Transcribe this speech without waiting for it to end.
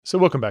So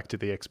welcome back to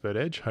The Expert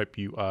Edge. Hope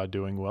you are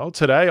doing well.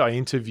 Today I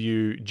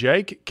interview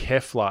Jake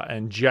Kefler,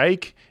 and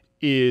Jake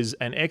is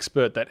an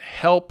expert that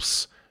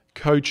helps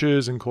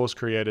coaches and course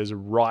creators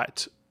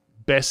write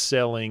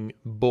best-selling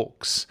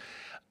books.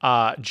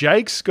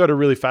 Jake's got a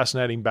really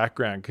fascinating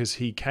background because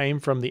he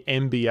came from the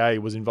NBA,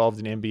 was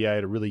involved in NBA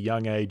at a really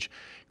young age,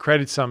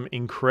 created some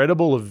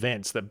incredible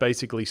events that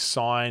basically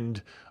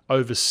signed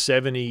over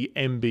 70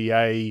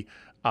 NBA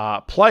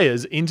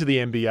players into the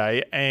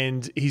NBA,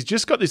 and he's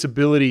just got this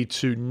ability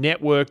to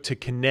network, to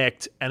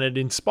connect, and it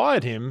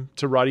inspired him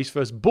to write his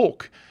first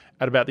book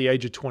at about the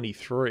age of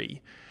 23.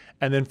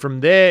 And then from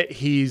there,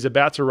 he's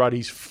about to write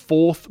his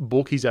fourth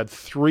book. He's had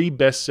 3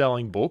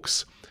 best-selling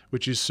books,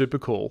 which is super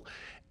cool.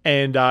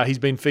 And he's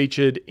been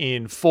featured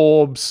in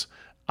Forbes,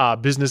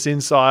 Business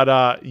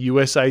Insider,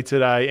 USA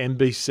Today,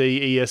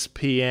 NBC,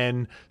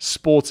 ESPN,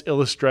 Sports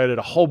Illustrated,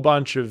 a whole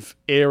bunch of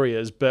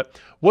areas. But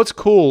what's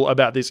cool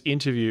about this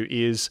interview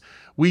is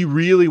we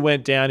really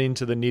went down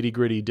into the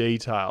nitty-gritty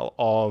detail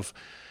of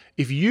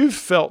if you've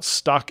felt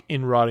stuck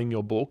in writing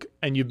your book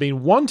and you've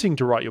been wanting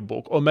to write your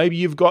book, or maybe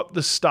you've got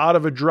the start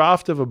of a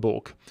draft of a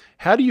book,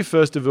 how do you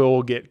first of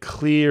all get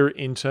clear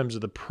in terms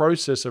of the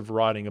process of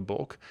writing a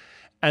book?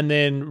 And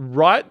then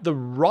write the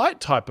right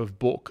type of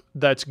book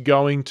that's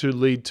going to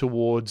lead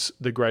towards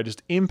the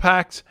greatest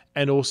impact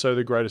and also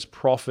the greatest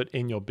profit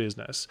in your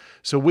business.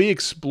 So we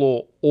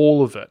explore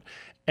all of it.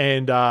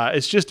 And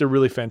it's just a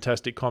really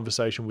fantastic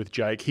conversation with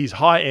Jake. He's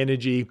high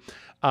energy.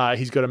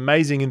 He's got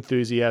amazing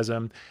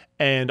enthusiasm.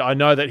 And I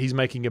know that he's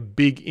making a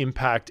big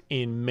impact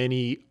in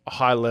many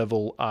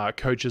high-level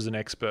coaches and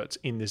experts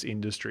in this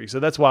industry.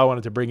 So that's why I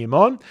wanted to bring him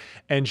on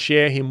and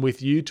share him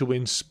with you to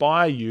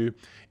inspire you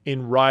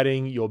in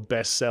writing your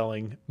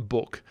best-selling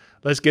book.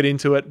 Let's get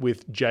into it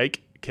with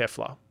Jake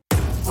Kefler.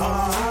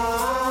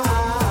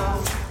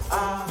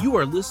 You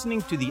are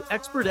listening to the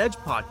Expert Edge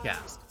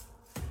podcast.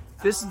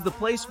 This is the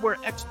place where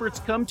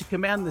experts come to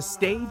command the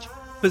stage,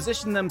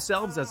 position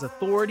themselves as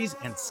authorities,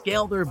 and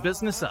scale their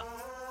business up.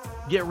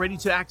 Get ready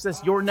to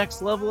access your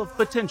next level of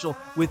potential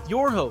with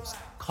your host,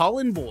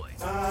 Colin Boyd.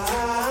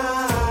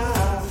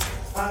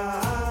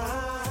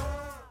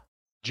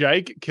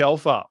 Jake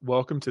Kefler,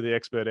 welcome to the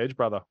Expert Edge,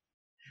 brother.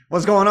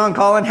 What's going on,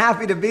 Colin?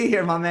 Happy to be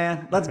here, my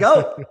man. Let's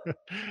go.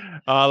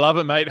 I love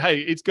it, mate. Hey,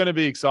 it's going to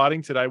be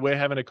exciting today. We're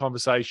having a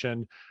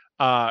conversation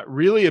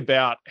really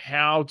about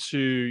how to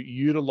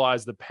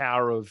utilize the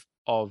power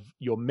of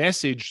your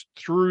message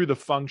through the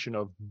function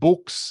of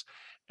books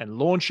and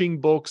launching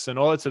books and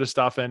all that sort of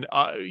stuff. And,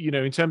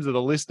 in terms of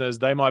the listeners,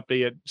 they might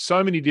be at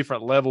so many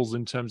different levels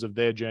in terms of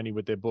their journey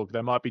with their book.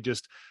 They might be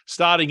just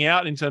starting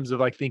out in terms of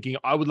like thinking,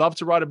 I would love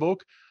to write a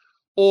book,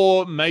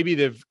 or maybe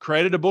they've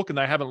created a book and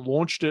they haven't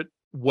launched it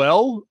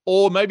well,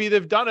 or maybe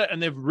they've done it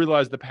and they've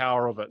realized the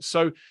power of it.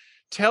 So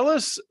tell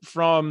us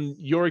from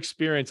your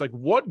experience, like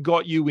what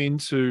got you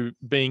into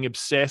being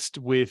obsessed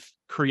with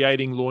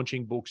creating,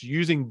 launching books,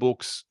 using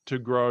books to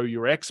grow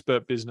your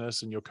expert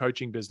business and your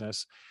coaching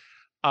business.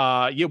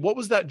 What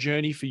was that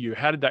journey for you?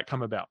 How did that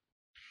come about?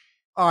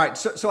 All right.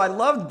 So I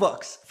loved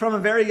books from a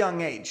very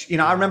young age.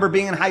 I remember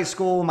being in high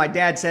school. My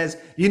dad says,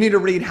 you need to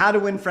read How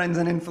to Win Friends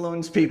and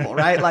Influence People,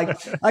 right?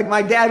 Like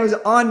my dad was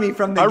on me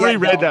from the I get-go.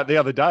 reread that the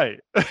other day.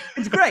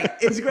 It's great.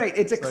 It's great.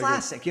 It's a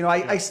classic.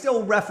 I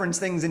still reference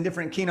things in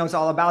different keynotes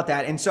all about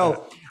that. And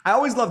so I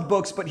always loved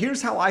books, but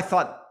here's how I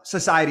thought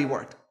society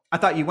worked. I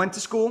thought you went to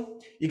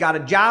school, you got a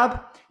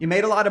job, you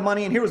made a lot of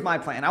money, and here was my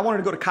plan. I wanted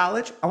to go to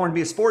college. I wanted to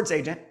be a sports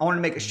agent. I wanted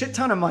to make a shit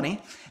ton of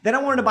money. Then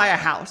I wanted to buy a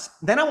house.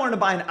 Then I wanted to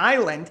buy an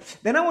island.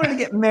 Then I wanted to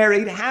get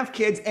married, have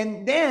kids.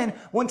 And then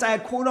once I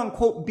had quote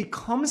unquote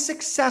become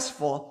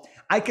successful,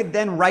 I could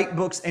then write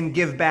books and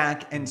give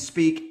back and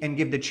speak and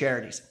give to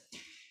charities.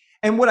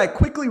 And what I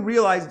quickly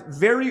realized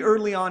very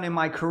early on in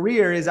my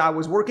career is I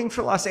was working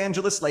for Los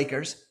Angeles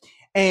Lakers.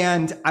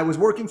 And I was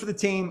working for the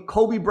team,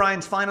 Kobe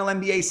Bryant's final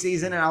NBA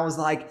season. And I was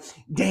like,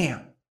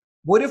 damn,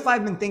 what if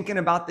I've been thinking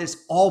about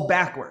this all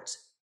backwards?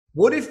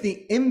 What if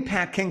the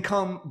impact can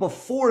come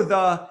before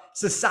the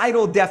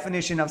societal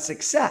definition of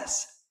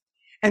success?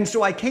 And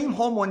so I came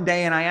home one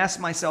day and I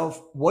asked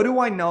myself, what do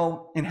I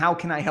know and how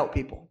can I help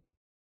people?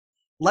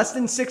 Less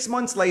than 6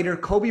 months later,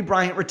 Kobe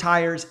Bryant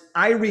retires,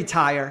 I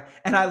retire,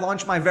 and I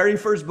launch my very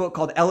first book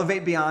called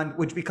Elevate Beyond,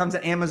 which becomes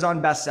an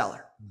Amazon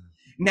bestseller.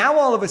 Now,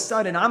 all of a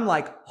sudden, I'm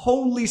like,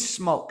 holy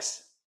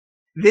smokes,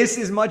 this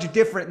is much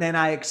different than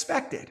I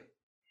expected.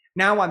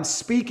 Now I'm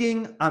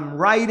speaking, I'm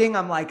writing,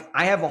 I'm like,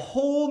 I have a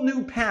whole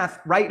new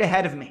path right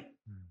ahead of me.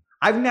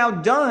 I've now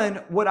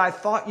done what I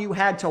thought you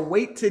had to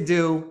wait to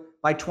do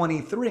by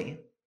 23.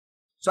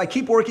 So I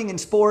keep working in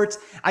sports.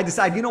 I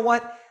decide, you know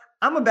what?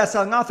 I'm a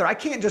best-selling author. I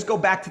can't just go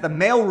back to the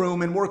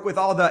mailroom and work with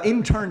all the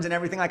interns and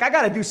everything. Like, I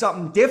got to do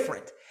something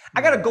different.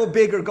 I got to go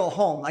big or go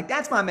home. Like,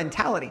 that's my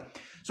mentality.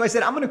 So I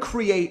said, I'm going to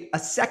create a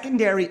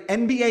secondary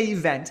NBA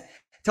event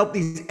to help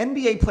these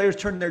NBA players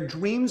turn their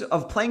dreams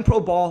of playing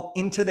pro ball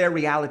into their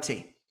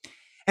reality.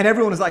 And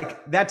everyone was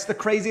like, that's the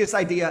craziest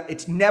idea.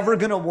 It's never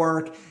going to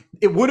work.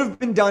 It would have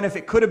been done if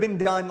it could have been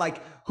done.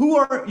 Like, who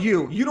are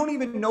you? You don't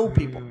even know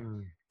people.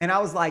 And I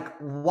was like,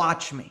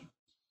 watch me.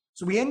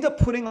 So we end up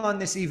putting on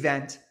this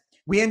event.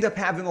 We end up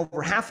having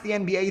over half the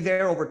NBA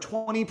there, over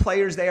 20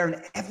 players there,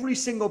 and every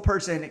single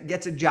person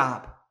gets a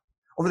job.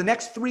 Over the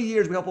next 3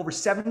 years, we help over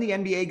 70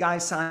 NBA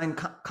guys sign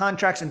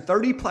contracts in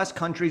 30 plus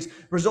countries,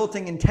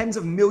 resulting in tens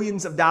of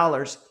millions of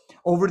dollars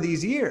over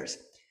these years.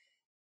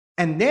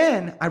 And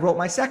then I wrote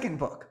my second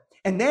book.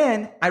 And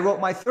then I wrote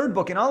my third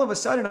book. And all of a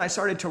sudden, I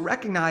started to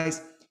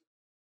recognize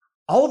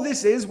all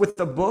this is with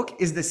the book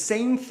is the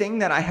same thing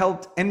that I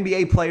helped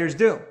NBA players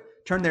do,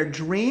 turn their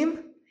dream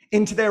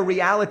into their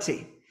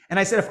reality. And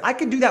I said, if I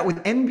could do that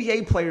with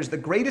NBA players, the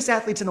greatest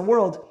athletes in the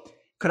world,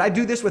 could I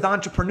do this with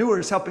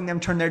entrepreneurs, helping them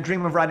turn their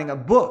dream of writing a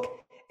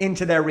book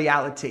into their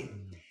reality?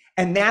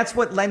 And that's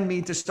what led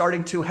me to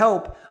starting to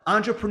help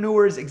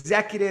entrepreneurs,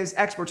 executives,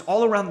 experts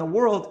all around the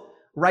world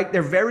write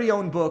their very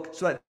own book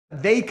so that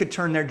they could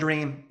turn their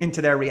dream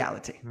into their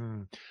reality.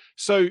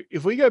 So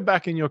if we go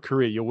back in your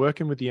career, you're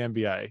working with the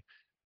NBA,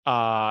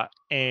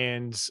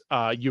 and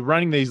you're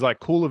running these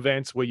like cool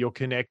events where you're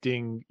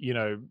connecting,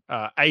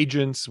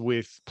 agents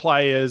with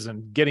players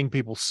and getting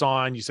people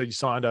signed. You said you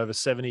signed over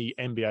 70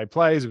 NBA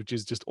players, which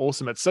is just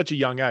awesome. At such a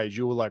young age,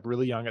 you were like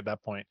really young at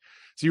that point.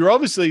 So you're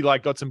obviously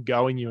like got some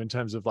go in you in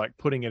terms of like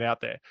putting it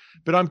out there.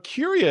 But I'm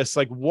curious,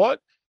 like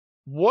what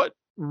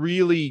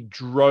really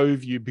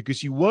drove you,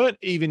 because you weren't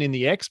even in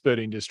the expert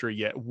industry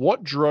yet.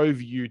 What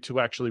drove you to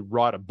actually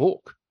write a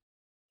book?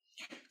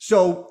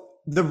 So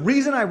the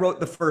reason I wrote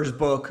the first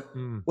book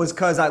was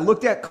because I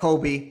looked at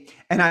Kobe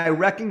and I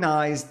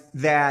recognized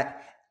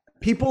that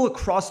people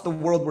across the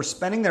world were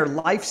spending their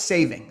life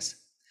savings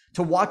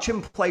to watch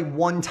him play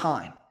one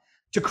time,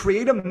 to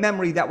create a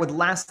memory that would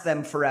last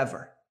them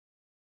forever.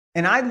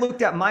 And I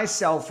looked at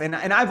myself and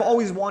I've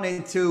always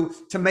wanted to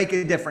make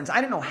a difference. I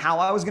didn't know how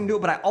I was going to do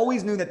it, but I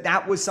always knew that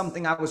that was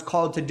something I was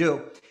called to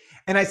do.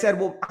 And I said,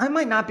 well, I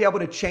might not be able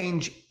to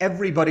change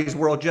everybody's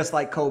world just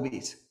like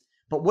Kobe's,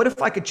 but what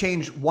if I could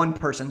change one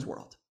person's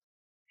world?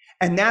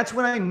 And that's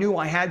when I knew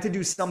I had to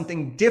do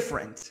something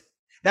different.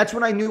 That's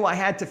when I knew I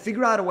had to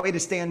figure out a way to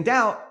stand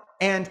out.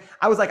 And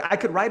I was like, I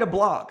could write a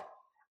blog.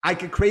 I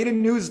could create a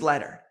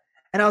newsletter.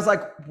 And I was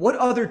like, what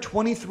other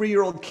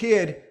 23-year-old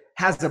kid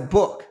has a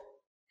book?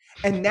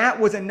 And that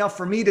was enough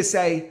for me to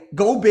say,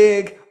 go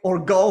big or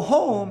go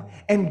home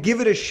and give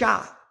it a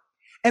shot.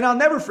 And I'll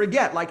never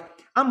forget, like,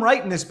 I'm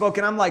writing this book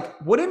and I'm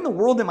like, what in the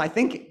world am I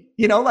thinking?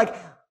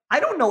 I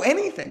don't know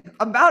anything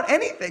about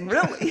anything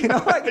really,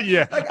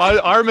 Yeah.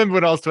 I remember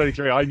when I was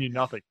 23, I knew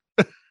nothing.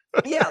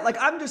 Yeah. Like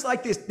I'm just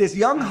like this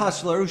young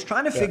hustler who's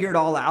trying to figure it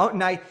all out.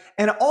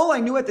 And all I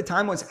knew at the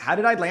time was, how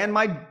did I land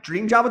my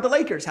dream job with the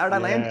Lakers? How did I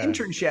land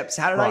internships?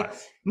 How did I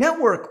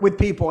network with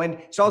people? And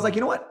so I was like,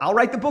 you know what? I'll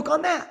write the book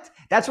on that.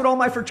 That's what all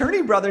my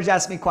fraternity brothers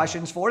asked me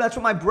questions for. That's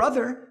what my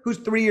brother, who's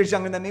 3 years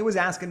younger than me, was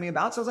asking me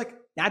about. So I was like,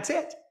 that's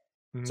it.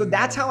 So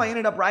that's how I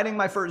ended up writing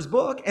my first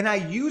book. And I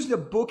used a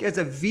book as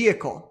a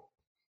vehicle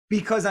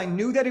because I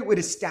knew that it would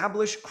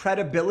establish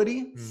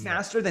credibility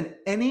faster than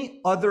any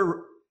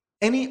other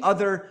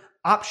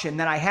option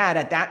that I had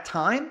at that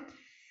time.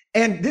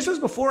 And this was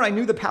before I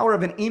knew the power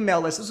of an email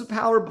list. This was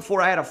power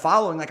before I had a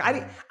following. Like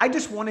I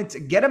just wanted to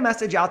get a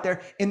message out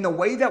there in the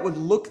way that would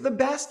look the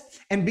best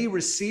and be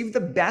received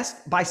the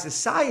best by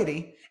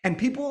society. And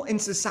people in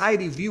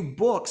society view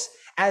books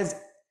as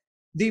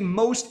the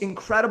most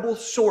incredible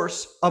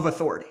source of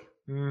authority.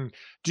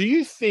 Do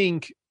you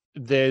think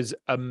there's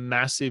a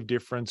massive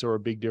difference or a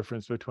big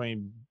difference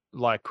between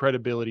like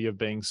credibility of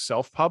being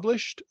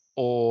self-published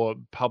or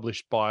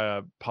published by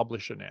a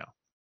publisher now?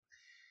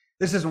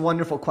 This is a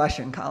wonderful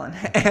question, Colin.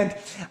 And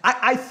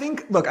I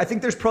think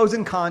there's pros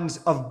and cons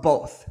of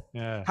both.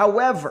 Yeah.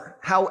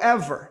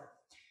 However,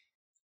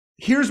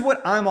 here's what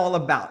I'm all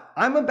about.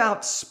 I'm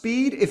about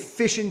speed,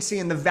 efficiency,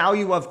 and the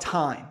value of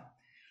time.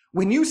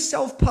 When you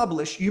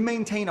self-publish, you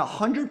maintain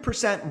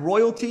 100%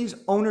 royalties,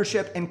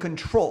 ownership, and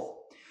control.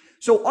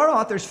 So our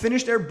authors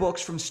finish their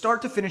books from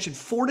start to finish in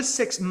 4 to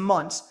 6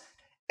 months.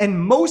 And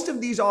most of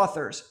these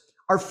authors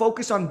are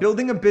focused on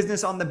building a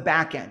business on the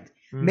back end.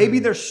 Maybe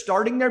they're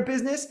starting their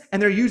business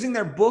and they're using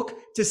their book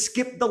to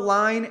skip the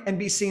line and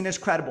be seen as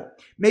credible.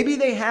 Maybe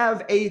they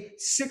have a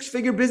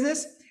 6-figure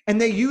business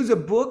and they use a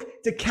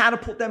book to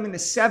catapult them into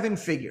 7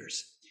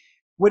 figures.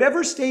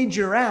 Whatever stage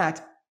you're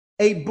at,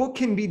 a book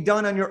can be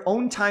done on your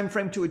own time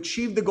frame to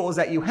achieve the goals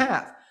that you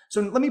have.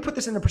 So let me put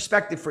this into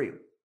perspective for you.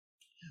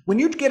 When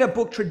you get a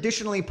book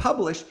traditionally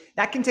published,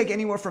 that can take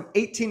anywhere from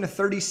 18 to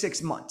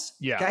 36 months.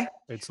 Yeah, okay?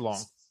 It's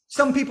long.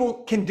 Some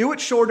people can do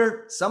it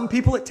shorter. Some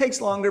people it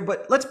takes longer,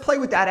 but let's play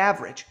with that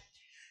average.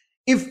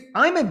 If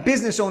I'm a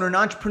business owner, an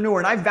entrepreneur,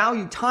 and I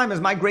value time as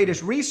my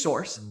greatest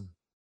resource,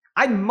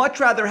 I'd much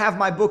rather have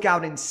my book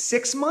out in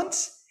 6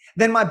 months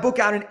than my book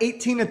out in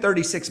 18 to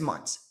 36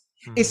 months,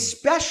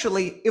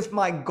 especially if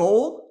my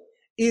goal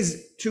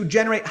is to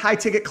generate high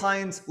ticket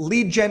clients,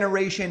 lead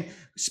generation,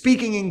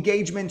 speaking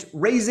engagements,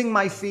 raising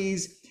my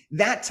fees.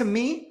 That to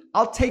me,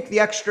 I'll take the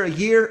extra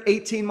year,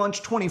 18 months,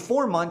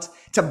 24 months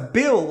to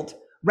build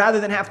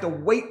rather than have to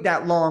wait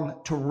that long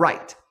to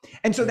write.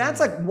 And so that's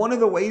like one of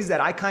the ways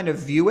that I kind of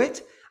view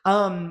it.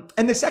 And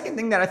the second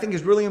thing that I think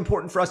is really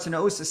important for us to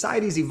know is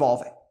society is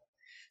evolving.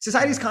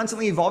 Society is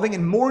constantly evolving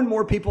and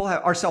more people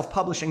are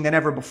self-publishing than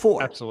ever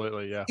before.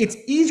 Absolutely, yeah. It's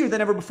easier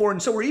than ever before.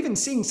 And so we're even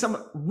seeing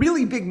some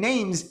really big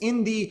names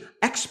in the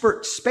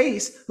expert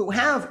space who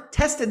have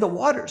tested the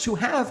waters, who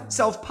have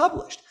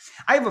self-published.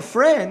 I have a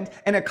friend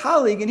and a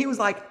colleague, and he was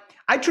like,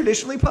 I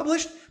traditionally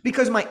published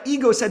because my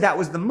ego said that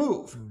was the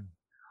move.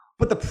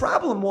 But the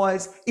problem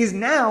is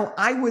now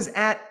I was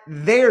at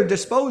their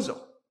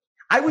disposal.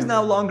 I was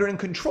no longer in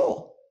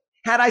control.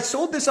 Had I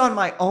sold this on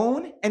my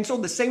own and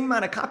sold the same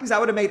amount of copies, I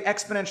would have made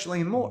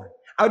exponentially more.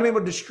 I would have been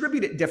able to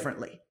distribute it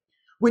differently.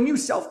 When you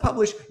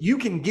self-publish, you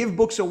can give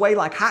books away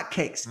like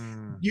hotcakes,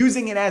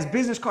 using it as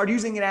business card,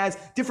 using it as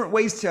different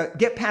ways to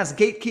get past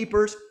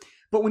gatekeepers.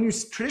 But when you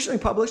traditionally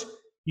publish,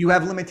 you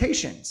have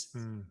limitations.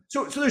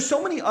 So there's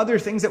so many other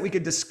things that we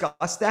could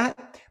discuss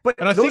that. But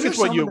and I think it's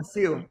what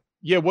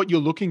what you're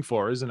looking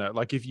for, isn't it?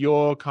 Like if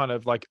you're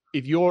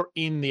if you're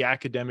in the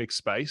academic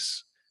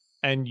space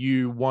and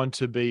you want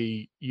to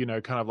be,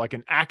 kind of like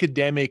an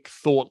academic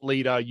thought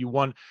leader,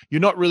 you're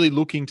not really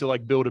looking to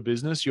like build a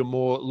business. You're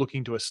more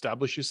looking to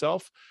establish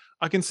yourself.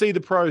 I can see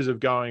the pros of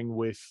going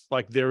with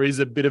like, there is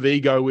a bit of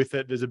ego with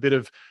it. There's a bit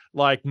of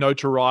like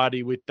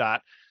notoriety with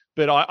that.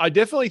 But I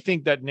definitely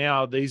think that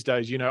now these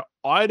days,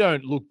 I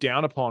don't look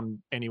down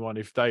upon anyone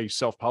if they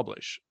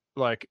self-publish.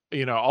 Like,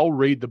 I'll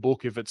read the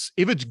book. If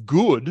it's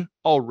good,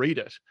 I'll read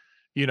it.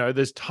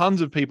 There's tons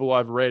of people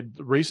I've read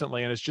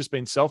recently and it's just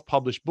been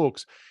self-published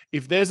books.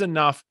 If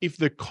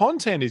the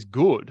content is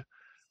good,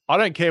 I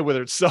don't care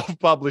whether it's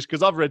self-published,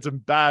 because I've read some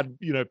bad,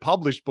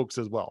 published books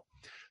as well.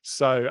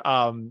 So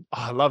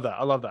I love that.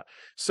 I love that.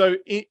 So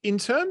in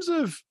terms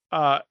of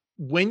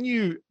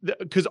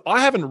because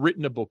I haven't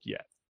written a book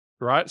yet,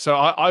 right? So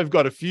I've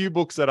got a few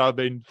books that I've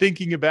been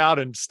thinking about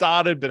and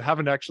started, but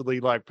haven't actually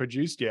like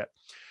produced yet.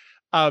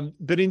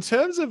 But in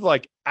terms of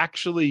like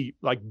actually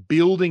like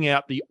building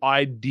out the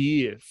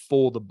idea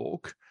for the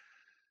book,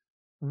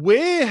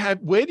 where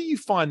do you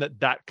find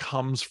that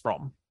comes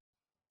from?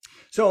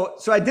 So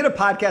I did a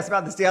podcast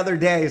about this the other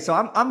day, so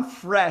I'm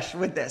fresh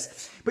with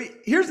this. But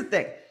here's the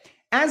thing.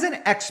 As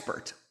an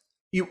expert,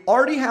 you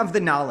already have the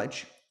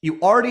knowledge, you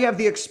already have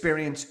the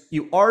experience,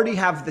 you already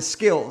have the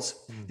skills.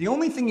 The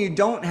only thing you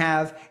don't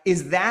have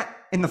is that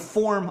in the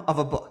form of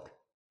a book.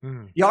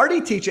 You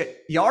already teach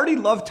it. You already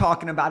love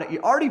talking about it.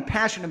 You're already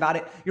passionate about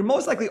it. You're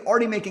most likely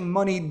already making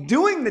money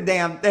doing the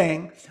damn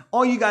thing.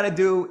 All you got to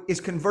do is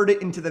convert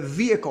it into the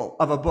vehicle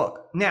of a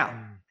book.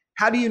 Now,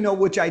 how do you know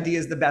which idea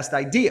is the best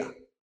idea?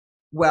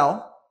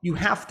 Well, you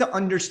have to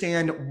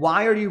understand,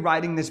 why are you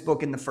writing this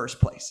book in the first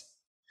place?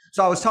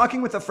 So I was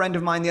talking with a friend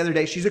of mine the other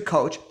day. She's a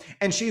coach,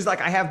 and she's like,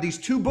 I have these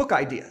 2 book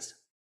ideas.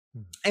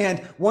 And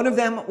one of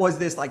them was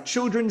this like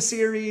children's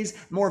series,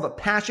 more of a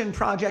passion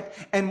project.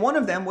 And one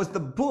of them was the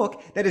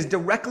book that is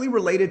directly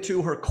related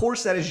to her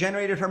course that has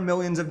generated her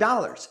millions of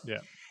dollars. Yeah.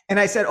 And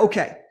I said,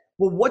 okay,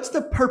 well, what's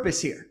the purpose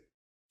here?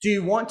 Do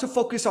you want to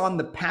focus on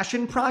the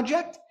passion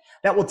project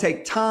that will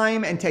take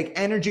time and take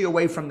energy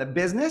away from the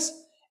business?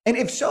 And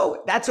if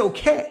so, that's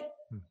okay.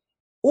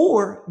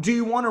 Or do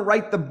you want to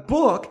write the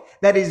book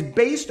that is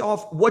based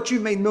off what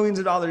you've made millions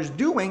of dollars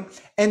doing,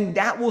 and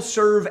that will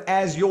serve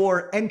as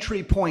your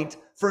entry point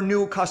for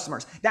new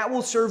customers? That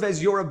will serve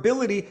as your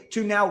ability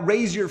to now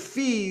raise your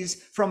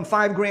fees from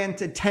 $5,000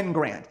 to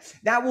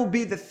 $10,000. That will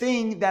be the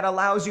thing that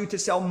allows you to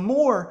sell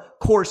more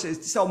courses,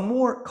 to sell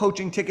more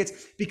coaching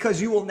tickets,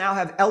 because you will now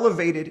have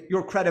elevated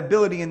your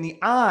credibility in the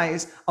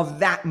eyes of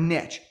that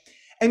niche.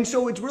 And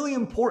so it's really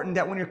important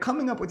that when you're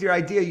coming up with your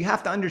idea, you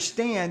have to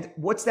understand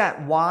what's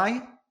that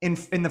why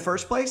in the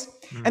first place.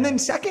 And then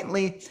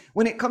secondly,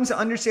 when it comes to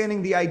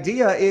understanding the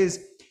idea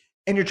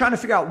and you're trying to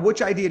figure out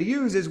which idea to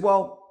use is,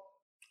 well,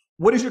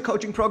 what is your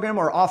coaching program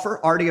or offer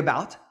already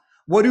about?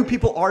 What do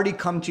people already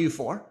come to you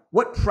for?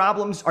 What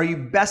problems are you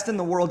best in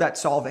the world at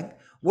solving?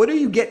 What do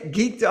you get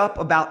geeked up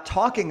about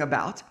talking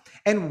about?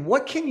 And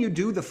what can you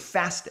do the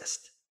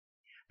fastest?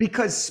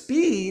 Because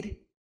speed,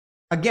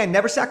 again,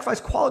 never sacrifice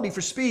quality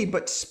for speed,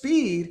 but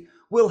speed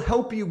will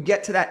help you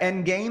get to that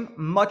end game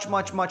much,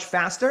 much, much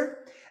faster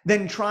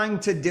than trying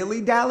to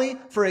dilly-dally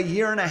for 1.5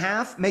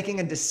 years, making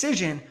a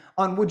decision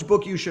on which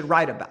book you should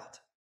write about.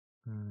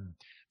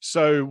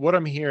 So what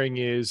I'm hearing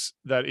is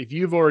that if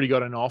you've already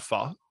got an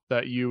offer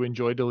that you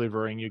enjoy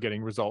delivering, you're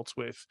getting results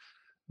with,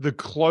 the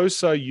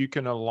closer you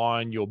can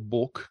align your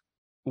book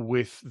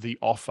with the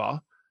offer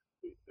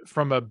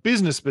from a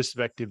business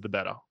perspective, the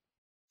better.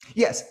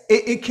 Yes,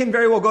 it can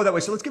very well go that way.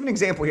 So let's give an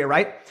example here,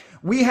 right?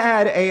 I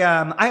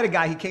had a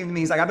guy, he came to me,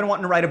 he's like, I've been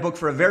wanting to write a book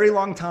for a very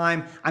long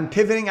time. I'm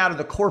pivoting out of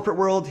the corporate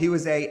world. He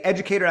was an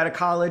educator out of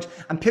college.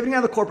 I'm pivoting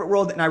out of the corporate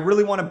world and I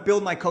really want to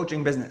build my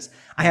coaching business.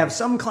 I have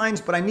some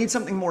clients, but I need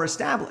something more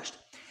established.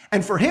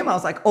 And for him, I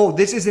was like, oh,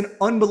 this is an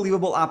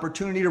unbelievable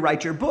opportunity to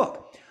write your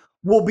book.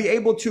 We'll be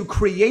able to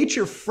create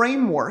your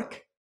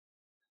framework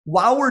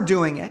while we're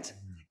doing it,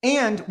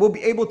 and we'll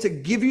be able to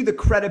give you the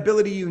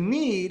credibility you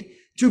need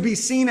to be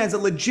seen as a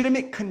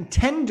legitimate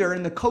contender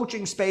in the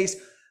coaching space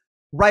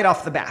right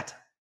off the bat.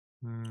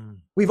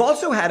 We've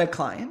also had a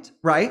client,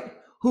 right,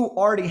 who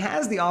already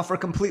has the offer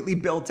completely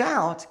built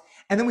out.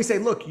 And then we say,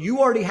 look, you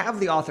already have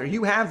the author.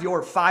 You have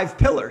your 5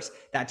 pillars.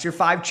 That's your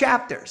 5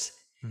 chapters.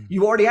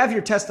 You already have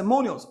your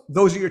testimonials.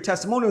 Those are your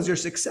testimonials, your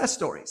success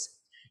stories.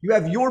 You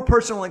have your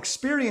personal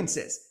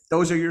experiences.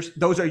 Those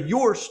are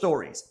your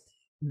stories.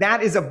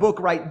 That is a book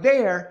right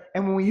there.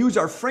 And when we use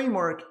our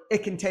framework,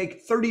 it can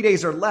take 30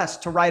 days or less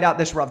to write out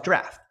this rough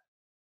draft.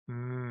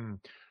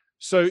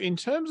 So in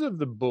terms of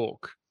the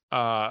book,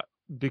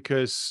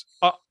 because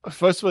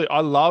first of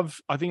all,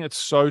 I think it's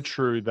so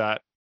true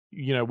that,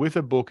 with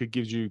a book, it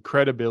gives you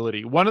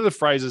credibility. One of the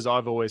phrases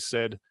I've always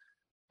said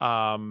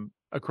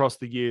across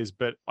the years,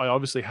 but I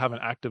obviously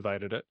haven't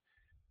activated it,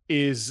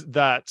 is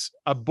that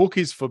a book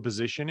is for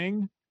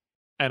positioning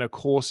and a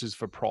course is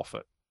for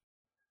profit.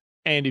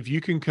 And if you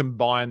can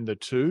combine the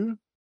two,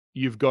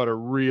 you've got a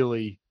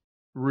really,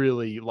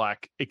 really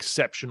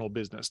exceptional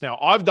business. Now,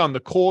 I've done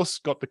the course,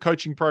 got the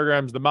coaching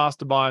programs, the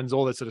masterminds,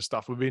 all that sort of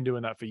stuff. We've been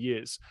doing that for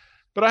years,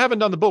 but I haven't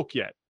done the book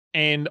yet.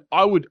 And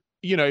I would,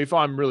 if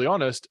I'm really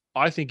honest,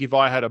 I think if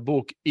I had a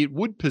book, it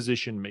would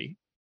position me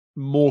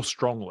more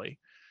strongly.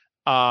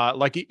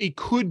 It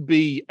could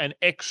be an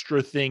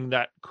extra thing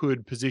that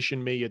could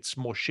position me. It's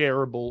more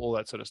shareable, all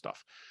that sort of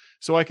stuff.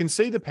 So I can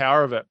see the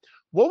power of it.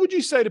 What would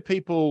you say to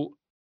people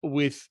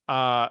with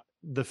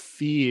the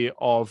fear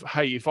of,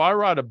 hey, if I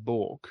write a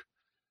book,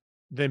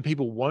 then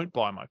people won't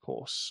buy my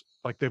course?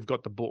 Like, they've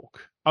got the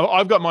book.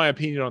 I've got my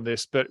opinion on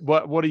this, but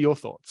what are your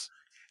thoughts?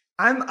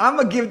 I'm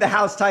a give the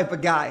house type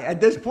of guy at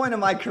this point in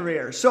my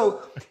career.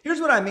 So here's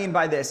what I mean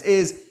by this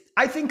is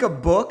I think a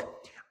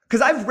book,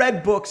 because I've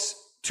read books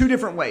 2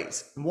 different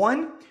ways.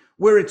 One,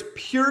 where it's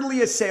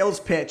purely a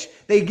sales pitch.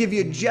 They give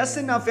you just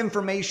enough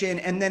information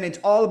and then it's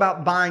all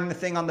about buying the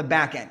thing on the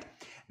back end.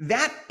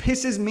 That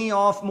pisses me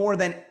off more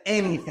than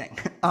anything.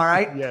 All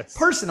right. Yes.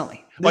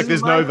 Personally.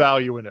 There's no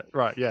value in it.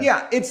 Right. Yeah.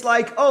 Yeah. It's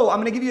like, oh, I'm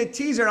going to give you a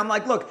teaser. And I'm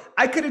like, look,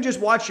 I could have just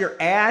watched your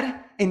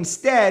ad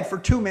instead for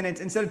 2 minutes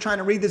instead of trying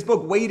to read this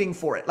book, waiting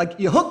for it. Like,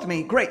 you hooked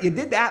me. Great. You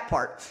did that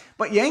part,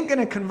 but you ain't going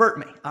to convert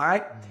me. All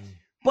right.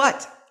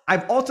 But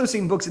I've also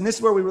seen books, and this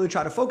is where we really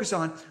try to focus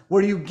on,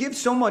 where you give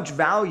so much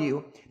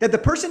value that the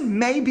person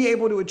may be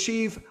able to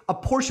achieve a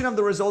portion of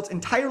the results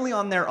entirely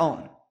on their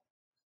own.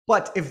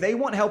 But if they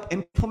want help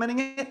implementing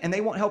it and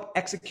they want help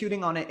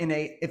executing on it in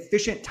an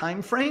efficient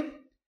time frame,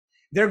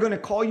 they're going to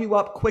call you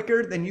up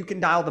quicker than you can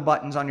dial the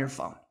buttons on your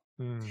phone.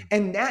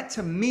 And that,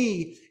 to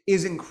me,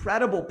 is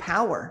incredible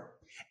power.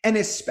 And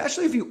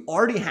especially if you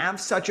already have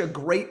such a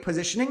great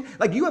positioning,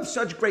 like you have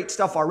such great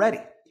stuff already.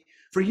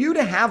 For you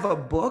to have a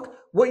book,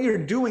 what you're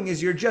doing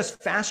is you're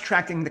just fast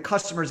tracking the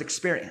customer's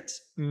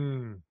experience.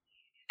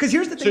 Because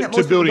here's the thing that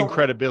most to building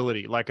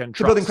credibility, and trust.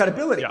 To building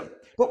credibility. Yeah.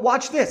 But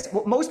watch this.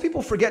 What most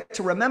people forget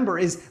to remember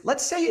is,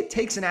 let's say it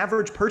takes an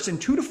average person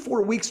 2 to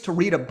 4 weeks to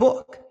read a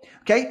book.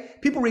 Okay.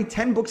 People read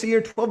 10 books a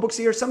year, 12 books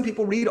a year. Some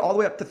people read all the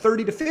way up to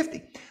 30 to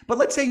 50. But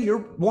let's say you're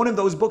one of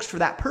those books for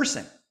that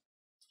person.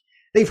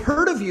 They've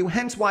heard of you,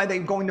 hence why they're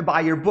going to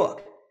buy your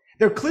book.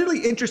 They're clearly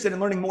interested in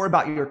learning more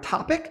about your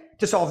topic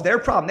to solve their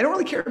problem. They don't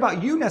really care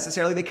about you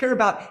necessarily. They care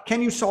about,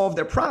 can you solve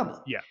their problem?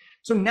 Yeah.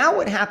 So now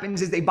what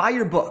happens is they buy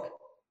your book.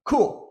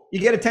 Cool. You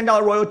get a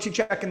 $10 royalty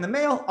check in the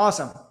mail.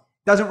 Awesome.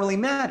 Doesn't really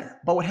matter.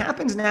 But what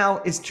happens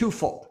now is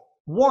twofold.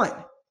 One,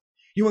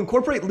 you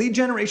incorporate lead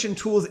generation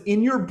tools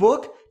in your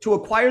book to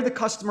acquire the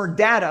customer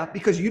data,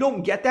 because you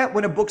don't get that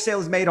when a book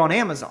sale is made on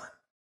Amazon.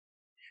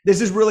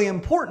 This is really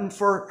important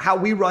for how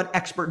we run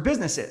expert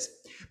businesses.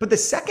 But the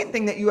second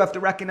thing that you have to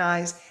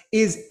recognize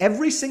is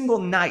every single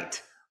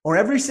night or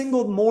every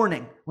single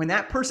morning when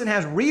that person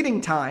has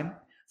reading time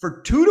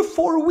for 2 to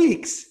 4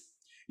 weeks,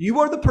 you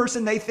are the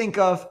person they think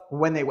of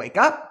when they wake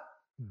up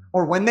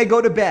or when they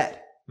go to bed.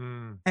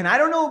 And I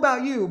don't know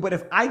about you, but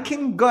if I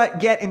can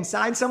get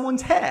inside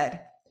someone's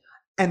head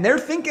and they're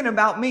thinking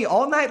about me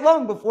all night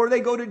long before they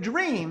go to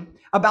dream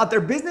about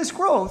their business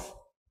growth,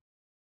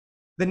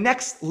 the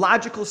next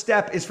logical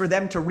step is for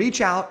them to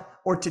reach out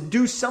or to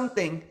do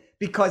something,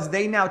 because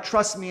they now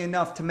trust me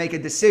enough to make a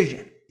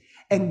decision.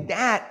 And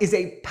that is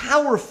a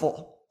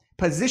powerful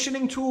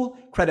positioning tool,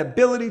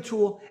 credibility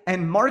tool,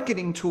 and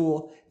marketing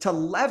tool to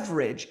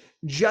leverage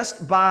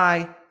just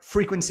by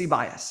frequency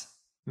bias.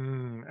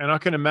 And I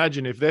can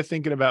imagine if they're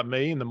thinking about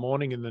me in the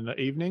morning and in the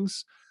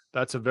evenings,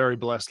 that's a very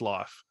blessed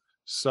life.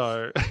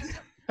 So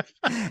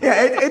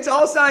yeah, it's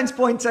all signs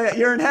point to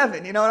you're in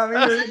heaven. You know what I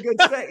mean? You're in a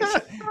good space.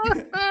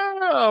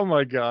 Oh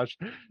my gosh.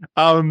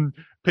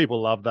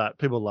 People love that.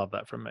 People love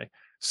that from me.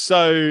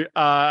 So,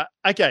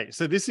 okay.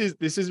 So this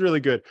is really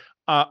good.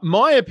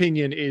 My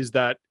opinion is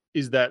that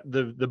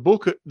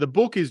the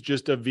book is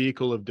just a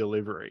vehicle of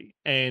delivery,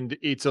 and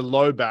it's a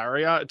low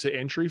barrier to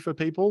entry for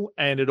people.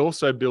 And it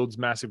also builds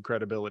massive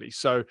credibility.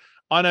 So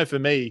I know for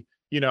me,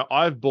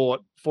 I've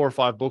bought 4 or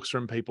 5 books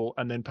from people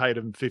and then paid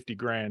them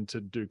 $50,000 to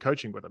do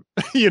coaching with them,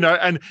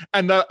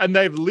 and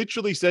they've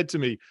literally said to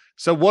me,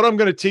 so what I'm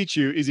going to teach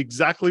you is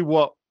exactly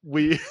what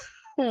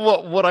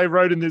what I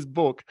wrote in this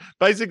book.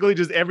 Basically,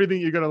 just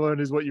everything you're going to learn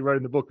is what you wrote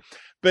in the book.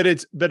 But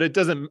it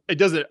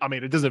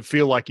doesn't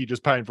feel like you're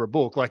just paying for a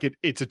book. Like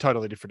it's a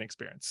totally different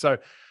experience. So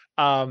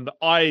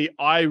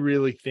I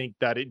really think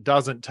that it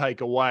doesn't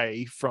take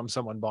away from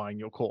someone buying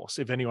your course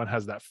if anyone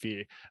has that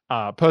fear,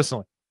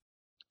 personally.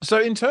 So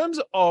in terms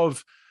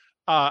of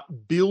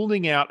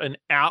building out and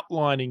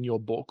outlining your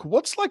book,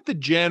 what's like the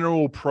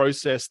general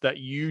process that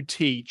you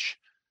teach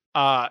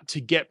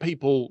to get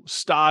people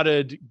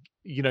started,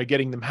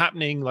 getting them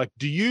happening? Like,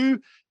 do you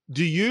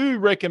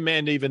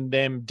recommend even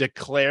them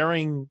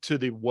declaring to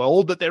the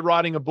world that they're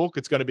writing a book?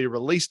 It's going to be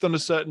released on a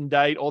certain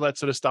date, all that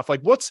sort of stuff.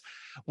 Like what's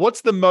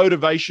the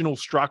motivational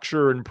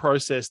structure and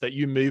process that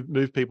you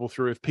move people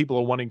through if people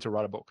are wanting to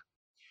write a book?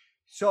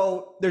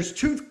 So there's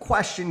two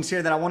questions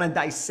here that I want to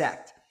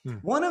dissect.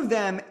 One of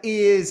them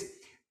is,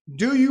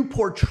 do you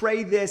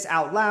portray this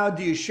out loud?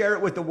 Do you share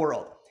it with the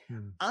world?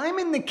 I'm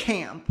in the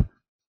camp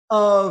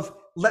of,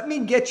 let me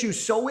get you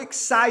so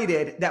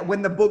excited that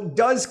when the book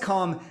does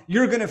come,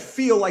 you're going to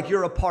feel like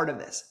you're a part of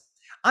this.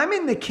 I'm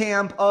in the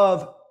camp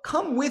of,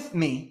 come with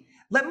me.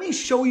 Let me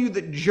show you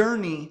the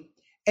journey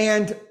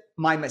and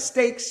my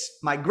mistakes,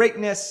 my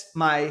greatness,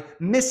 my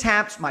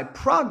mishaps, my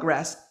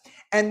progress.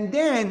 And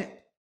then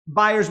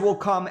buyers will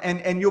come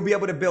and you'll be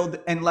able to build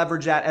and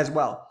leverage that as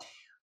well.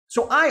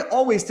 So I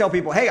always tell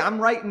people, hey, I'm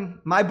writing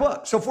my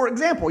book. So for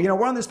example,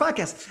 we're on this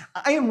podcast.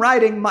 I am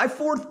writing my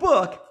 4th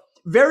book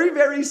very,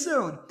 very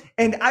soon.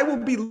 And I will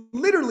be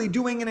literally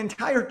doing an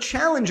entire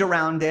challenge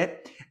around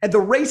it at the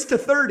race to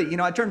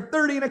 30. I turn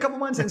 30 in a couple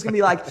months and it's going to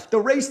be like the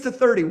race to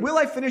 30. Will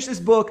I finish this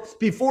book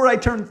before I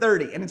turn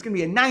 30? And it's going to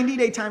be a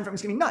 90-day time frame.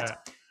 It's going to be nuts.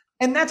 Yeah.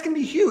 And that's going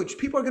to be huge.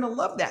 People are going to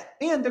love that.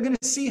 And they're going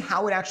to see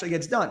how it actually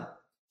gets done.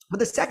 But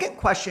the second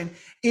question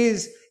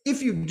is,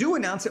 if you do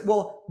announce it,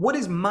 well, what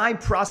is my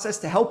process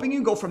to helping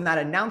you go from that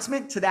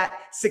announcement to that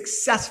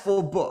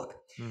successful book?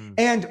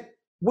 And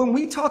when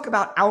we talk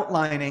about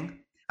outlining,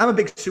 I'm a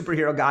big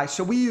superhero guy.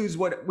 So we use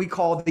what we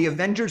call the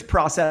Avengers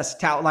process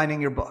to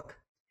outlining your book.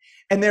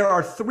 And there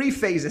are 3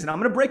 phases, and I'm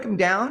going to break them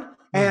down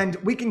and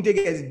we can dig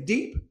as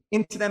deep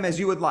into them as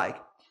you would like.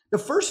 The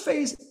first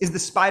phase is the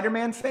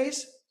Spider-Man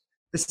phase.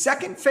 The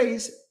second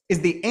phase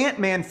is the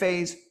Ant-Man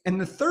phase. And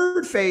the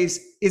third phase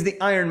is the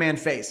Iron Man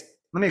phase.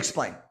 Let me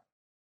explain.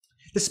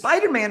 The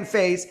Spider-Man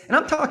phase, and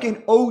I'm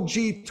talking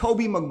OG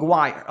Tobey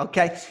Maguire,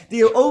 okay?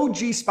 The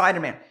OG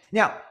Spider-Man.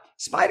 Now,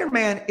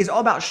 Spider-Man is all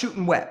about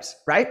shooting webs,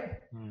 right?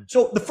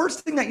 So the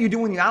first thing that you do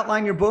when you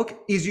outline your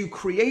book is you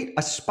create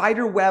a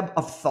spider web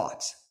of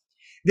thoughts.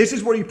 This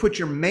is where you put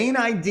your main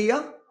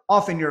idea,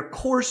 often your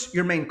course,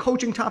 your main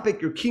coaching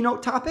topic, your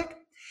keynote topic,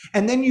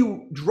 and then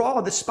you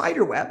draw the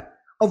spider web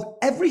of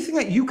everything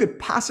that you could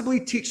possibly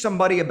teach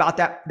somebody about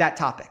that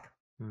topic.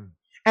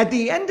 At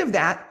the end of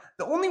that,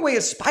 the only way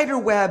a spider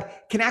web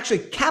can actually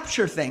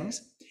capture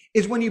things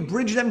is when you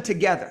bridge them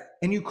together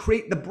and you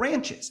create the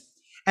branches.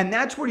 And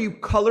that's where you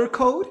color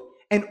code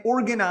and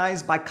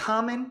organize by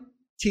common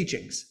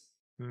teachings.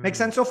 Make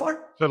sense so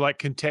far? So like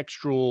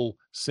contextual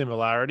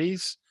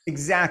similarities.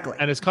 Exactly.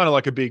 And it's kind of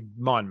like a big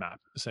mind map,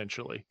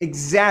 essentially.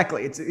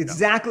 Exactly. It's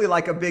exactly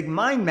like a big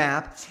mind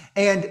map.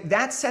 And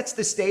that sets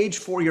the stage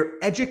for your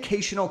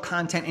educational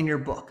content in your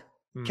book.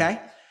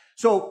 Okay.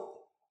 So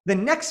the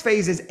next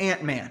phase is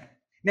Ant-Man.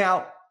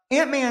 Now,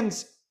 an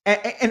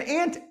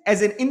ant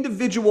as an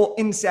individual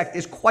insect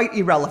is quite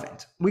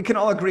irrelevant. We can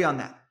all agree on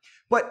that.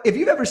 But if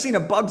you've ever seen A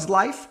Bug's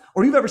Life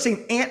or you've ever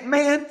seen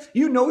Ant-Man,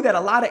 you know that a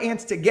lot of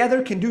ants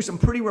together can do some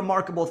pretty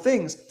remarkable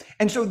things.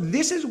 And so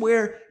this is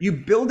where you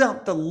build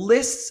out the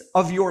lists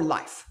of your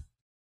life.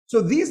 So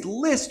these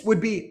lists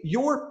would be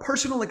your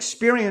personal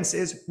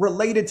experiences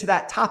related to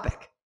that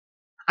topic.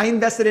 I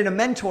invested in a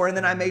mentor and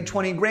then I made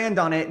 20 grand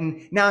on it.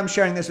 And now I'm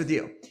sharing this with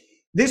you.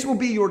 This will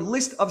be your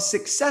list of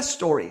success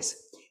stories.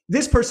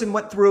 This person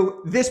went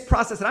through this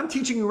process that I'm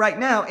teaching you right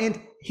now, and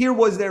here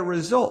was their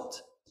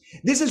result.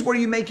 This is where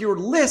you make your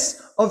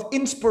list of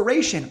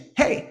inspiration.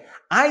 Hey,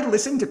 I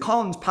listened to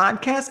Colin's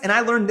podcast and I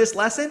learned this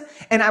lesson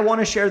and I want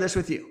to share this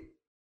with you.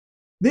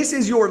 This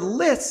is your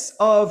list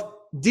of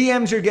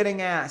DMs you're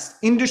getting asked,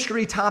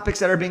 industry topics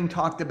that are being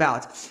talked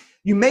about.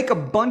 You make a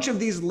bunch of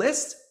these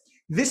lists.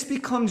 This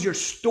becomes your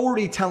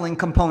storytelling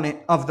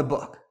component of the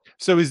book.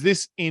 So is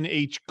this in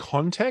each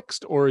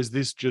context or is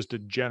this just a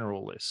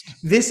general list?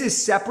 This is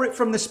separate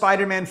from the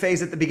Spider-Man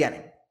phase at the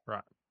beginning.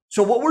 Right.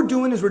 So what we're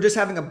doing is we're just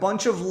having a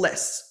bunch of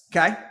lists,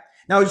 okay?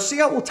 Now, see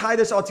how we'll tie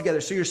this all together.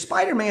 So your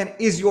Spider-Man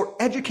is your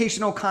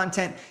educational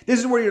content. This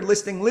is where you're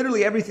listing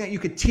literally everything that you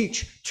could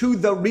teach to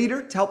the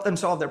reader to help them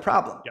solve their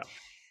problem. Yeah.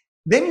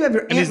 Then you have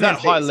your Ant-Man. And is that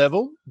high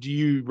level? Do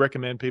you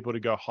recommend people to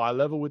go high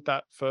level with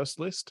that first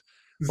list?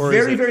 Or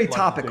very, very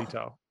topical.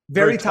 Detail?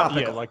 Very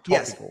topical. Yeah, like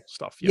topical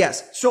stuff. Yeah.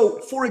 Yes. So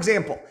for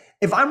example,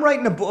 if I'm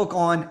writing a book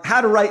on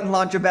how to write and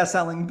launch a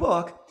best-selling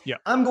book,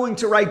 I'm going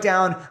to write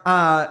down,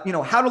 how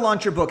to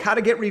launch your book, how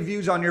to get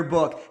reviews on your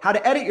book, how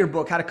to edit your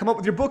book, how to come up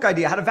with your book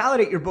idea, how to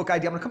validate your book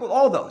idea. I'm going to come up with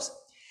all those.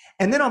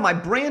 And then on my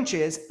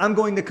branches, I'm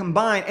going to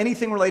combine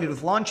anything related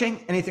with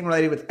launching, anything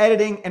related with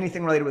editing,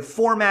 anything related with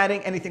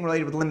formatting, anything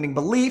related with limiting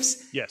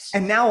beliefs. Yes.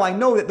 And now I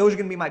know that those are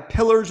going to be my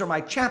pillars or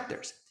my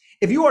chapters.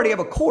 If you already have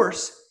a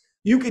course,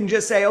 You can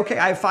just say, okay,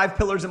 I have 5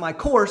 pillars in my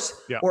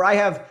course, or I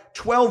have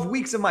 12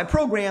 weeks of my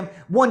program,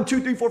 1,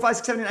 2, 3, 4, 5,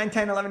 6, 7, 8, 9,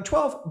 10, 11,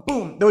 12,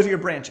 boom, those are your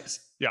branches.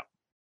 Yeah,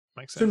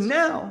 makes sense.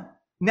 So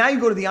now you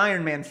go to the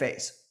Iron Man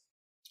phase.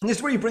 And this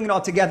is where you bring it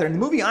all together. In the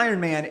movie Iron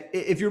Man,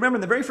 if you remember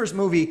in the very first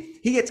movie,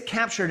 he gets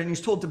captured and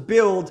he's told to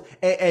build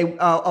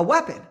a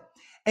weapon.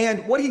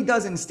 And what he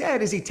does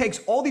instead is he takes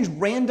all these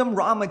random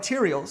raw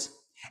materials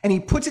and he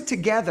puts it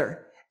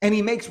together and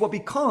he makes what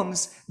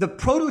becomes the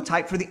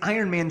prototype for the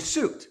Iron Man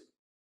suit.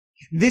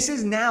 This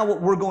is now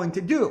what we're going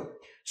to do.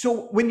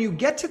 So when you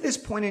get to this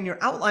point in your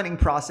outlining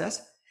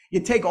process,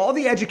 you take all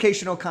the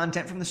educational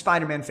content from the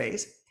Spider-Man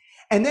phase,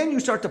 and then you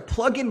start to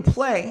plug and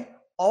play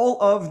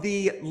all of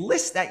the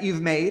lists that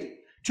you've made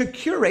to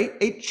curate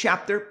a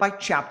chapter by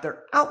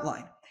chapter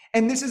outline.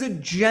 And this is a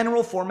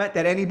general format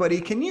that anybody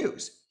can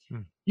use.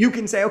 You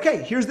can say,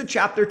 okay, here's the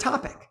chapter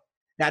topic.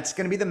 That's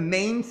going to be the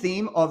main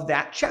theme of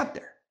that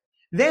chapter.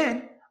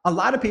 Then a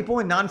lot of people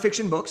in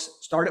nonfiction books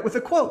start it with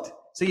a quote.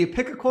 So you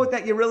pick a quote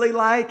that you really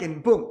like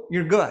and boom,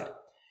 you're good.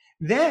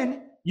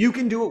 Then you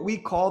can do what we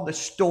call the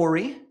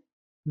story,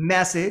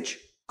 message,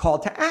 call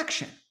to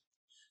action.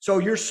 So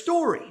your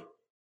story,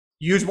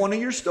 use one of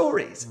your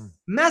stories.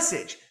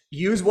 Message,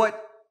 use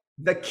what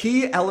the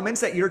key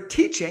elements that you're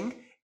teaching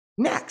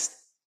next.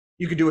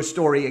 You could do a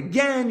story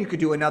again. You could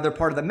do another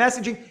part of the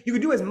messaging. You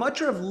could do as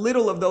much or as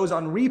little of those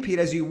on repeat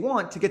as you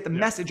want to get the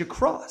message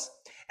across.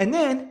 And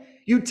then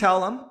you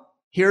tell them,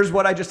 here's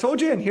what I just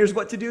told you and here's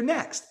what to do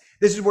next.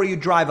 This is where you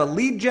drive a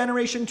lead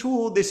generation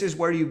tool. This is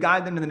where you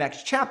guide them to the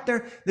next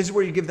chapter. This is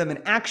where you give them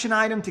an action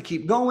item to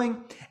keep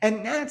going.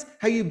 And that's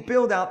how you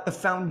build out the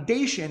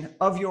foundation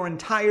of your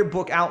entire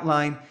book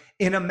outline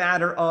in a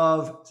matter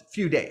of a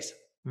few days.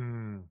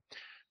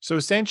 So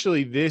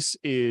essentially this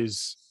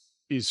is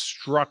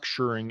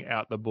structuring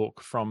out the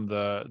book from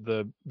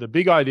the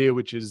big idea,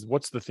 which is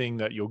what's the thing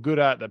that you're good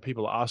at, that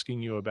people are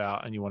asking you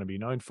about and you want to be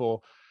known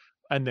for.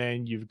 And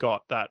then you've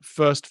got that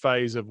first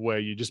phase of where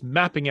you're just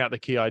mapping out the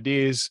key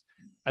ideas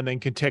and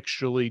then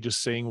contextually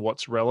just seeing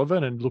what's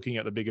relevant and looking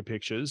at the bigger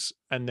pictures.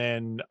 And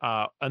then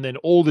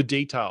all the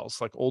details,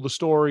 like all the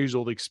stories,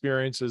 all the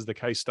experiences, the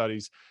case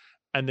studies,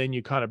 and then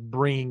you kind of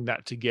bringing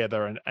that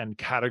together and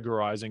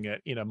categorizing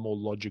it in a more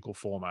logical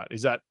format.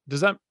 Is that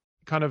the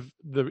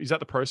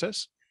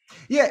process?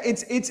 Yeah,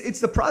 it's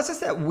the process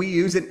that we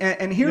use.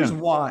 And here's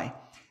why.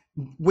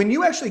 When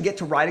you actually get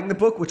to writing the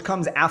book, which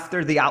comes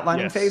after the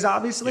outlining phase,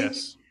 obviously,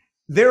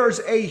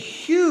 there's a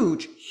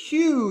huge,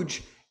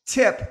 huge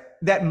tip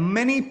that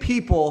many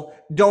people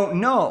don't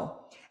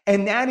know.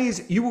 And that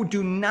is you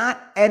do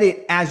not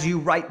edit as you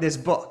write this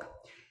book.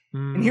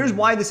 And here's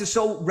why this is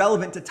so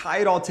relevant to tie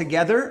it all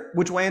together,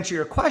 which will answer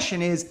your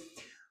question is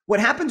what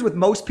happens with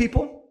most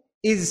people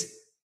is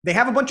they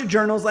have a bunch of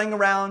journals laying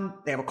around.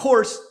 They have a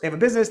course, they have a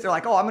business. They're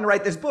like, oh, I'm going to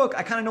write this book.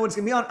 I kind of know what it's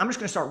going to be on. I'm just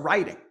going to start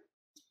writing.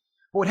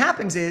 But what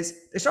happens is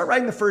they start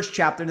writing the first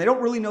chapter and they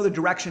don't really know the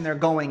direction they're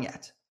going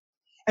yet.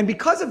 And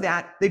because of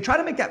that, they try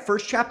to make that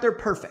first chapter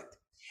perfect.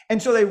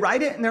 And so they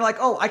write it and they're like,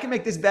 oh, I can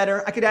make this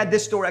better. I could add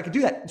this story. I could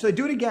do that. And so they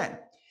do it again.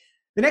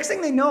 The next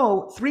thing they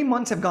know, 3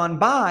 months have gone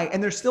by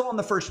and they're still on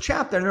the first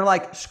chapter and they're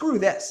like, screw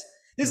this.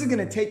 This is going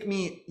to take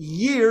me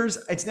years.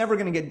 It's never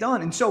going to get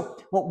done. And so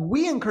what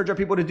we encourage our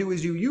people to do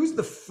is you use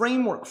the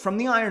framework from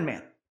the Iron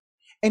Man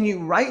and you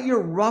write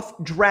your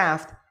rough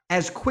draft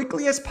as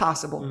quickly as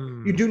possible.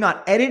 You do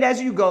not edit as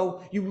you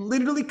go. You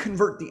literally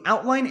convert the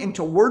outline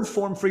into word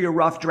form for your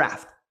rough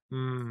draft.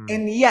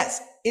 And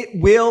yes, it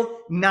will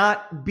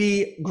not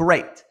be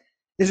great.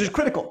 This is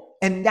critical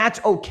and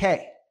that's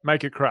okay.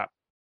 Make it crap.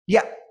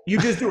 Yeah, you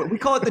just do it. We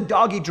call it the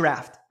doggy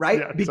draft, right?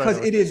 Yeah, because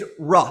it is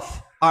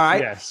rough. All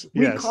right. Yes.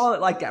 We call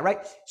it like that,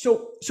 right?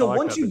 So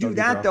once you do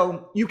that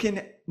though, you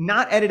can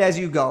not edit as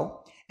you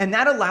go. And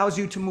that allows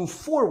you to move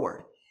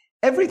forward.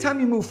 Every time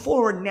you move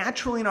forward,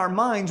 naturally in our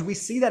minds, we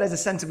see that as a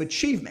sense of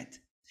achievement.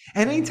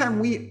 And anytime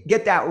we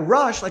get that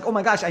rush, like, oh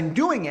my gosh, I'm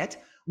doing it,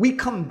 we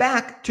come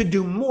back to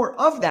do more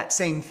of that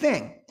same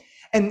thing.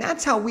 And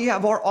that's how we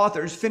have our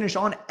authors finish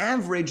on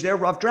average their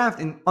rough draft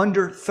in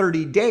under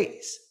 30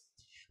 days.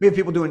 We have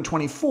people doing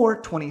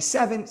 24,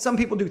 27. Some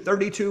people do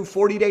 32,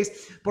 40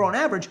 days. But on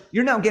average,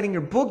 you're now getting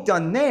your book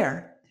done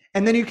there.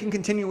 And then you can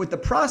continue with the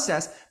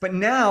process. But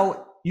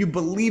now you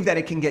believe that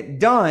it can get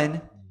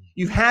done.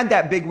 You've had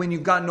that big win.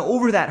 You've gotten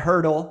over that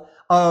hurdle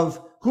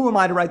of who am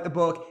I to write the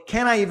book?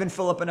 Can I even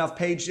fill up enough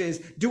pages?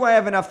 Do I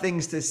have enough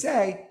things to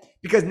say?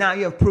 Because now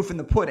you have proof in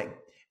the pudding.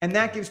 And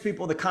that gives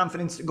people the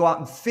confidence to go out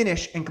and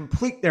finish and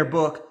complete their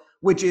book,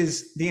 which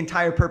is the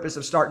entire purpose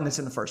of starting this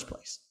in the first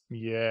place.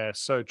 Yeah,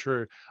 so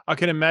true. I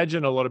can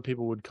imagine a lot of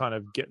people would kind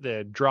of get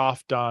their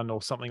draft done or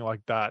something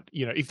like that.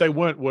 You know, if they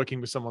weren't working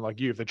with someone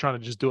like you, if they're trying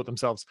to just do it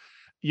themselves,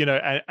 you know,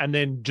 and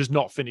then just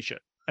not finish it.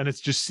 And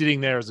it's just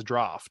sitting there as a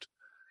draft.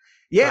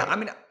 Yeah. I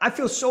mean, I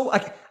feel so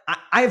like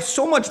I have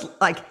so much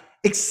like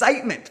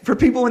excitement for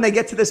people when they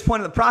get to this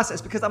point of the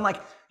process, because I'm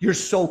like, you're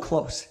so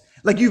close.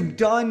 Like you've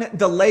done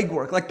the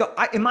legwork. Like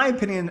in my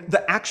opinion,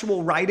 the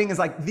actual writing is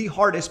like the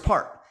hardest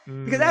part.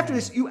 Because after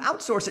this, you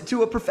outsource it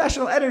to a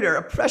professional editor,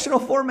 a professional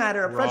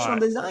formatter, a professional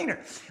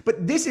designer.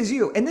 But this is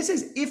you. And this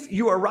is if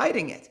you are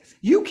writing it.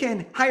 You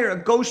can hire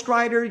a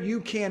ghostwriter. You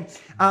can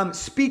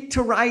speak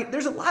to write.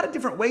 There's a lot of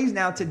different ways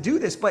now to do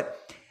this.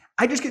 But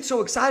I just get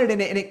so excited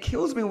in it. And it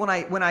kills me when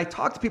I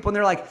talk to people and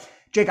they're like,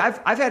 Jake,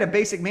 I've had a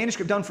basic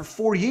manuscript done for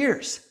 4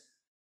 years.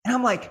 And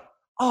I'm like,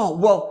 oh,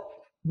 well,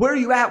 where are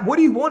you at? What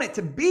do you want it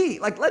to be?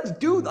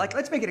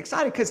 Let's make it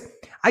exciting. Because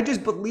I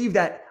just believe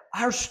that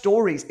our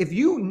stories, if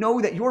you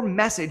know that your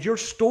message, your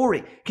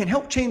story can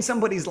help change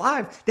somebody's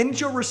life, then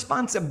it's your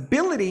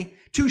responsibility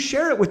to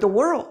share it with the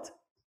world.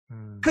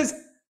 Because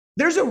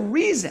there's a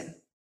reason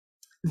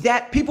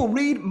that people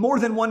read more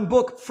than one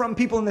book from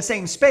people in the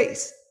same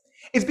space.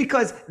 It's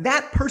because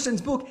that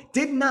person's book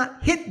did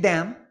not hit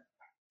them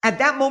at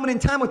that moment in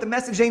time with the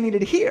message they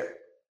needed to hear.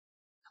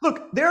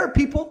 Look, there are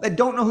people that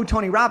don't know who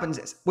Tony Robbins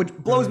is, which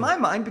blows my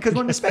mind because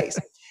we're in the space.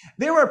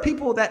 There are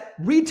people that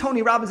read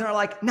Tony Robbins and are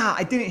like, nah,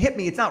 it didn't hit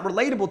me. It's not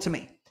relatable to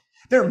me.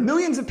 There are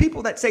millions of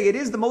people that say it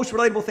is the most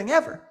relatable thing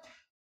ever.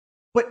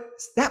 But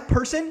that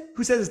person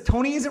who says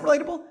Tony isn't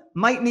relatable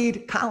might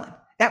need Colin.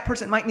 That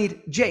person might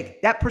need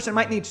Jake. That person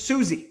might need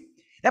Susie.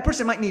 That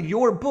person might need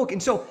your book.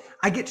 And so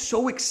I get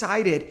so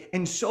excited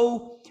and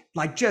so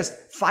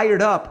just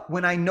fired up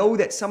when I know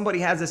that somebody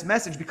has this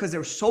message because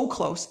they're so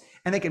close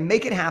and they can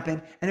make it happen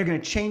and they're going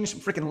to change some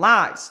freaking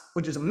lives,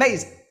 which is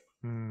amazing.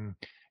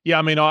 Yeah,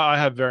 I mean, I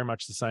have very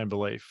much the same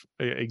belief.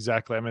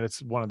 Exactly. I mean,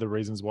 it's one of the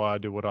reasons why I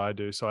do what I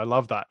do. So I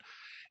love that.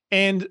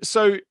 And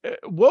so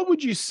what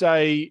would you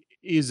say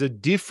is a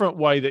different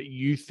way that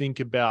you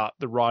think about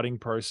the writing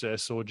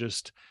process or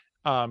just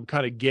kind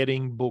of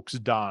getting books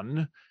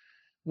done?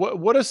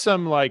 What are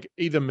some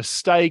either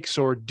mistakes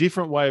or a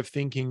different way of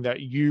thinking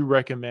that you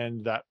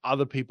recommend that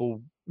other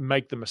people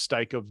make the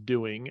mistake of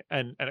doing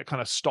and it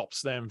kind of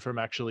stops them from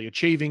actually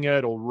achieving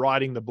it or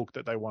writing the book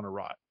that they want to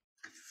write?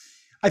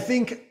 I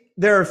think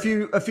there are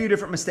a few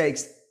different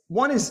mistakes.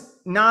 One is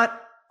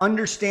not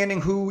understanding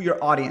who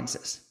your audience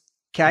is.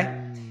 Okay.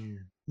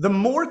 The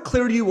more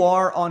clear you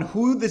are on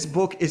who this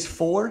book is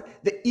for,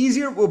 the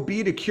easier it will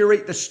be to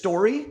curate the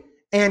story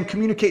and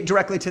communicate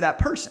directly to that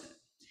person.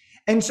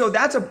 And so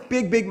that's a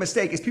big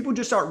mistake is people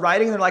just start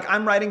writing and they're like,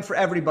 I'm writing for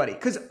everybody.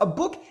 Because a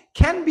book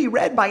can be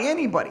read by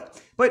anybody.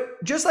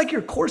 But just like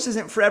your course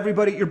isn't for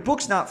everybody, your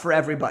book's not for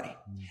everybody.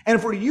 And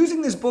if we're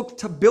using this book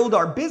to build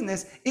our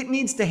business, it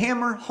needs to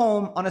hammer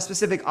home on a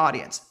specific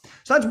audience.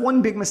 So that's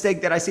one big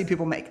mistake that I see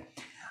people make.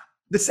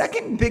 The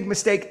second big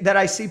mistake that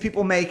I see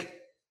people make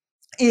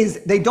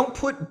is they don't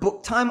put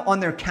book time on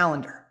their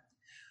calendar.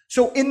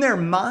 So in their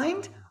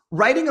mind,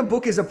 writing a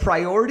book is a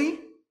priority,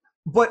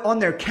 but on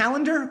their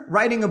calendar,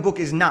 writing a book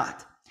is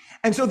not.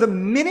 And so the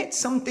minute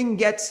something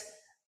gets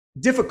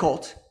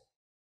difficult,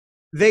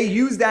 they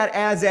use that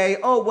as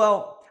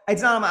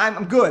it's not,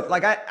 I'm good.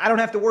 I don't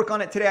have to work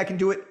on it today. I can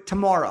do it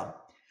tomorrow.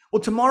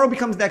 Well, tomorrow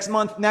becomes next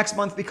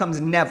month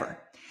becomes never.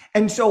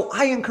 And so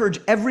I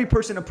encourage every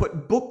person to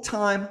put book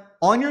time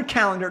on your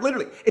calendar.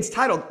 Literally, it's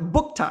titled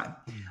book time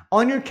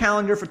on your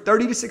calendar for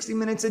 30 to 60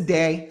 minutes a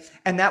day.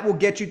 And that will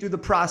get you through the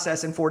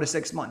process in 4 to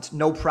 6 months.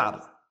 No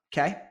problem.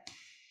 Okay.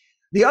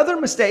 The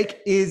other mistake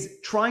is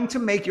trying to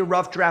make your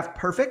rough draft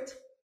perfect.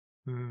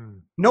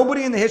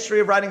 Nobody in the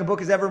history of writing a book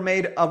has ever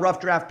made a rough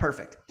draft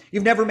perfect.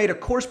 You've never made a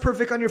course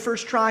perfect on your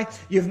first try.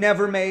 You've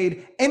never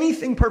made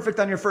anything perfect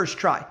on your first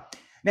try.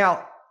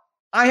 Now,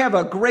 I have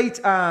a great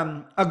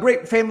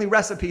family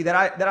recipe that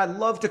I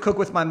love to cook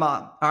with my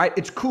mom. All right,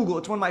 it's kugel.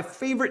 It's one of my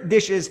favorite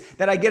dishes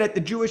that I get at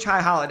the Jewish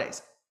high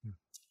holidays.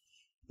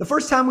 The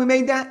first time we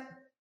made that,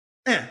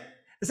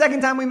 The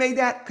second time we made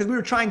that, because we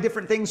were trying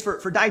different things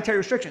for dietary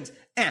restrictions,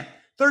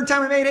 Third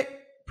time we made it,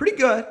 pretty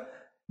good.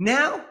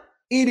 Now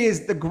it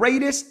is the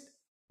greatest,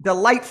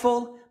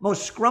 delightful,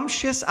 most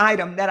scrumptious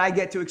item that I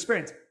get to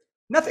experience.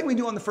 Nothing we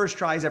do on the first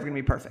try is ever going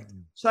to be perfect.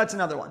 So that's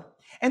another one.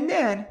 And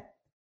then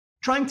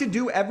trying to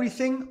do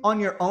everything on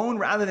your own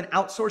rather than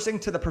outsourcing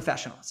to the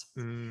professionals.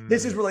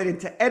 This is related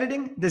to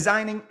editing,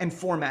 designing, and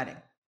formatting.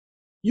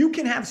 You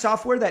can have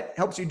software that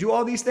helps you do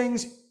all these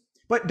things,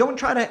 but don't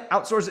try to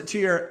outsource it to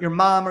your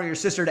mom or your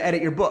sister to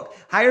edit your book.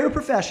 Hire a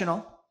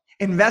professional,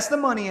 invest the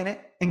money in it,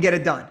 and get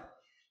it done.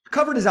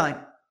 Cover design.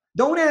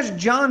 Don't ask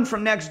John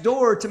from next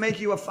door to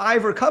make you a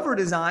Fiverr cover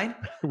design.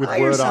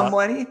 Hire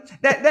somebody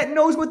that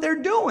knows what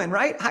they're doing,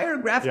 right? Hire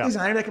a graphic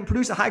designer that can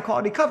produce a high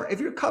quality cover. If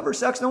your cover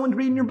sucks, no one's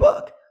reading your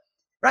book,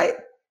 right?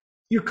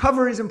 Your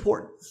cover is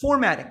important.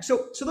 Formatting.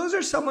 So those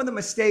are some of the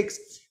mistakes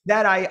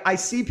that I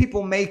see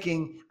people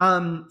making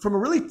from a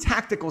really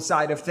tactical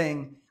side of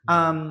thing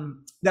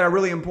that are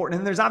really important.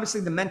 And there's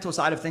obviously the mental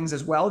side of things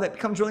as well that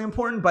becomes really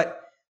important, but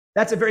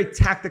that's a very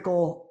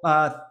tactical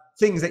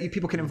things that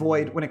people can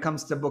avoid when it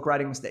comes to book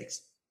writing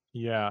mistakes.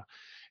 Yeah.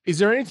 Is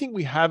there anything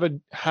we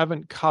haven't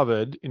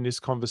covered in this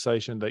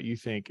conversation that you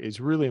think is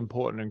really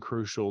important and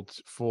crucial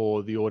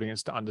for the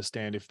audience to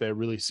understand if they're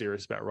really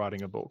serious about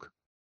writing a book?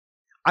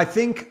 I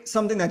think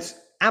something that's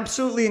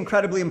absolutely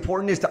incredibly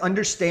important is to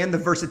understand the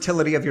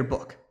versatility of your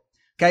book.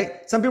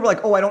 Okay. Some people are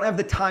like, oh, I don't have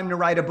the time to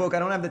write a book. I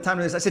don't have the time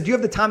to this. I said, do you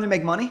have the time to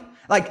make money?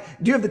 Like,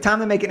 do you have the time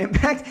to make an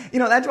impact?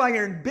 That's why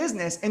you're in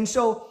business. And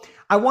so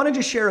I want to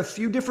just share a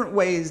few different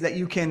ways that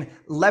you can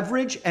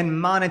leverage and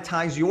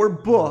monetize your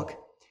book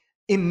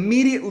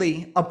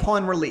immediately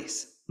upon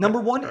release.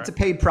 Number one, it's a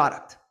paid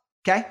product.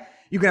 Okay.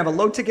 You can have a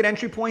low ticket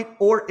entry point,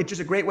 or it's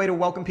just a great way to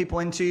welcome people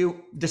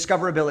into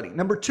discoverability.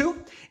 Number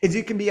two is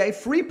it can be a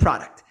free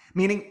product,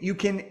 meaning you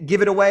can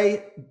give it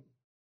away,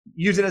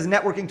 use it as a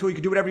networking tool. You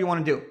can do whatever you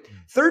want to do.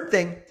 Third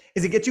thing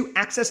is it gets you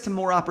access to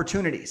more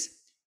opportunities.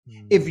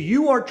 If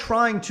you are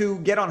trying to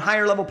get on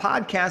higher level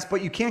podcasts,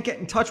 but you can't get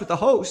in touch with the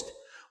host,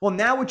 well,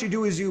 now what you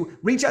do is you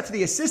reach out to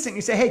the assistant.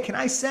 You say, hey, can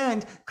I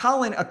send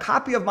Colin a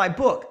copy of my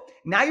book?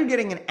 Now you're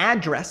getting an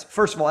address.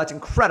 First of all, that's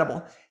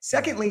incredible.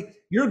 Secondly,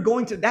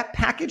 that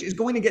package is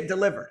going to get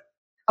delivered.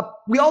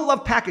 We all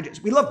love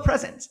packages. We love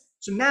presents.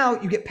 So now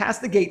you get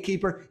past the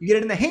gatekeeper, you get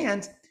it in the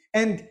hands,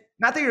 and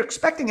not that you're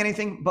expecting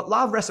anything, but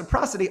law of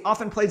reciprocity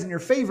often plays in your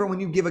favor when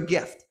you give a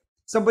gift.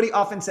 Somebody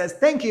often says,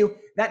 thank you.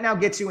 That now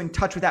gets you in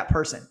touch with that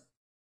person.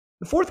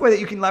 The fourth way that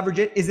you can leverage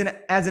it is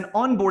as an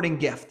onboarding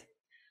gift.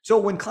 So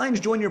when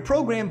clients join your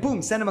program,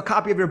 boom, send them a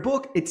copy of your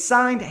book. It's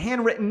signed,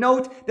 handwritten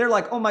note. They're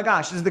like, oh my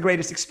gosh, this is the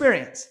greatest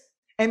experience.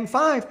 And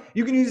 5,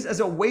 you can use this as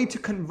a way to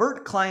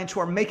convert clients who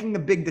are making the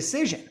big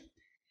decision.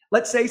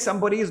 Let's say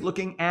somebody is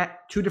looking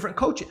at 2 different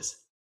coaches.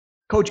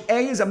 Coach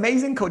A is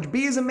amazing. Coach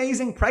B is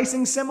amazing.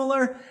 Pricing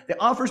similar. The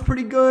offer's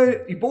pretty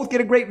good. You both get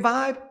a great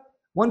vibe.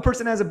 One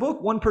person has a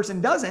book, one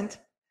person doesn't.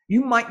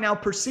 You might now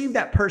perceive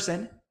that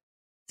person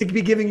to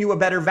be giving you a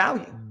better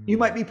value. You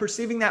might be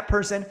perceiving that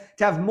person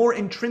to have more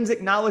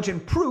intrinsic knowledge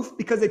and proof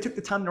because they took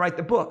the time to write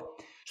the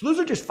book. So those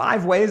are just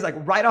 5 ways, like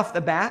right off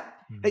the bat,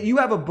 that you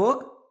have a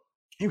book.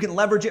 You can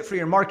leverage it for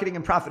your marketing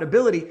and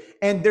profitability.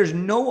 And there's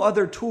no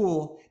other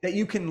tool that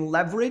you can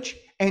leverage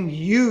and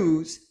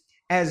use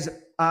as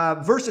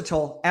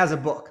versatile as a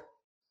book.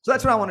 So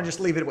that's what I want to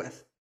just leave it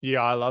with.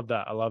 Yeah, I love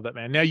that. I love that,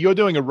 man. Now you're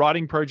doing a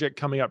writing project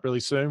coming up really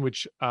soon,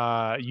 which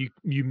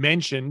you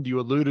mentioned, you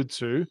alluded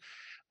to,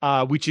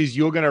 which is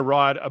you're going to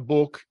write a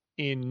book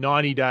in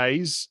 90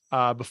 days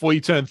before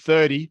you turn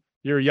 30.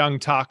 You're a young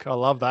tuck. I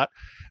love that.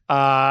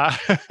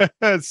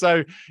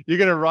 So you're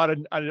going to write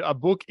a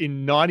book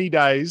in 90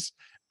 days,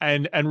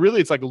 and really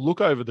it's like a look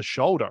over the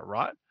shoulder,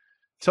 right?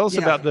 Tell us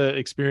about the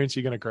experience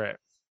you're going to create.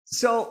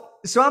 So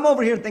I'm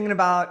over here thinking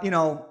about,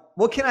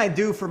 what can I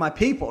do for my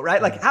people,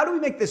 right? Like, how do we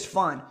make this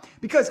fun?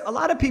 Because a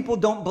lot of people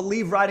don't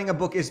believe writing a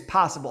book is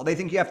possible. They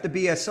think you have to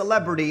be a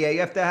celebrity. You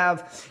have to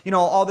have,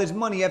 all this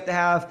money. You have to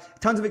have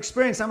tons of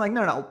experience. I'm like,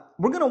 no.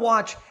 We're going to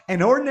watch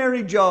an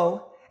ordinary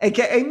Joe,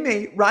 AKA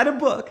me, write a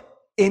book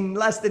in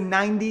less than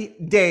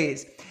 90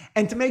 days.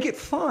 And to make it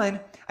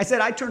fun, I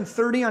said, I turned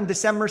 30 on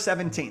December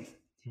 17th.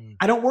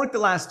 I don't work the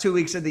last 2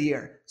 weeks of the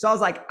year. So I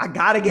was like, I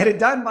got to get it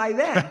done by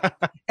then.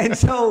 And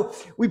so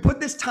we put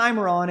this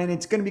timer on, and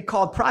it's going to be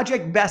called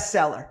Project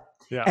Bestseller.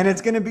 Yeah. And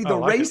it's going to be the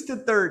race to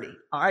 30.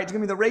 All right. It's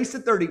going to be the race to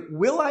 30.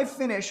 Will I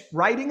finish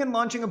writing and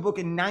launching a book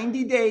in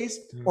 90 days,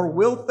 or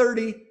will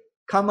 30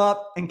 come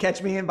up and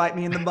catch me and bite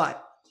me in the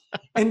butt?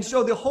 And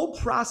so the whole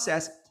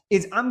process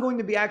is I'm going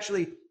to be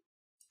actually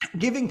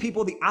giving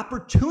people the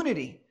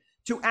opportunity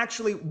to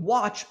actually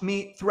watch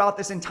me throughout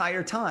this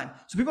entire time.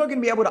 So people are going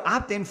to be able to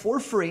opt in for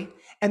free,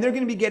 and they're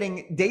going to be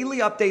getting daily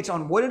updates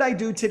on what did I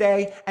do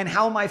today and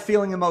how am I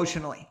feeling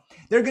emotionally.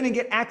 They're going to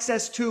get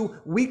access to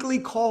weekly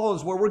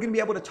calls where we're going to be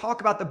able to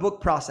talk about the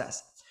book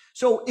process.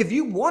 So if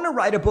you want to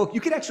write a book, you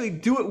can actually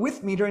do it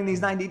with me during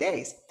these 90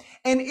 days.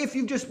 And if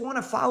you just want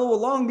to follow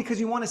along because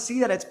you want to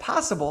see that it's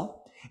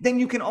possible, then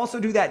you can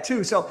also do that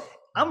too. So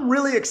I'm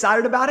really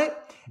excited about it.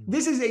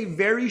 This is a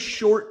very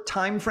short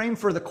time frame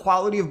for the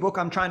quality of book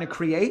I'm trying to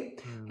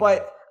create,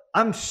 but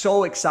I'm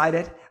so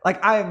excited.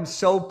 Like, I am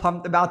so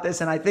pumped about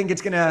this, and I think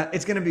it's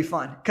gonna be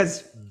fun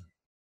because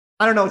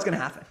I don't know what's gonna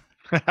happen.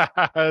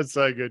 That's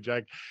so good,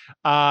 Jake.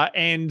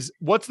 And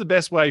what's the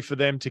best way for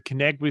them to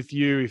connect with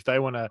you if they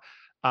want to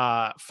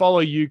follow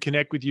you,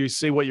 connect with you,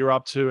 see what you're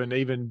up to, and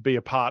even be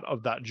a part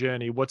of that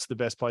journey? What's the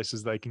best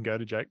places they can go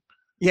to, Jake?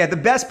 Yeah, the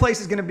best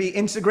place is going to be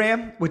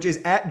Instagram, which is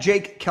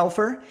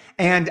 @JakeKelfer.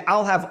 And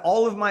I'll have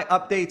all of my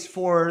updates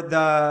for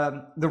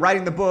the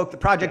writing the book, the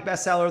Project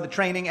Bestseller, the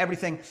training,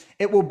 everything.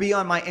 It will be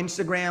on my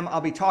Instagram. I'll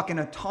be talking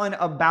a ton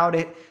about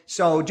it.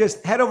 So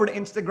just head over to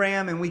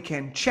Instagram and we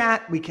can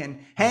chat, we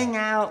can hang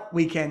out,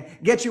 we can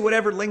get you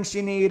whatever links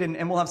you need,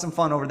 and we'll have some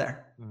fun over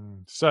there.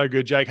 So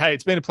good, Jake. Hey,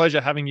 it's been a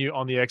pleasure having you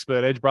on the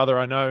Expert Edge, brother.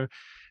 I know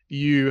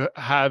you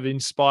have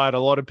inspired a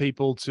lot of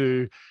people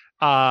to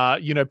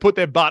put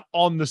their butt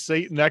on the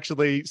seat and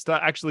actually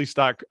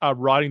start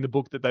writing the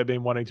book that they've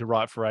been wanting to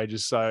write for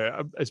ages.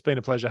 So it's been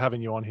a pleasure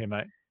having you on here,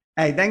 mate.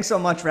 Hey, thanks so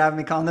much for having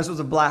me, Colin. This was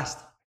a blast.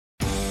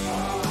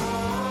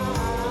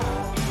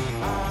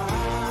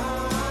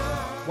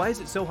 Why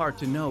is it so hard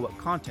to know what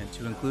content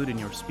to include in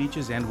your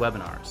speeches and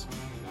webinars?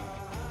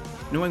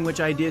 Knowing which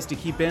ideas to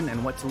keep in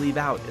and what to leave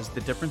out is the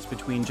difference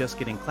between just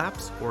getting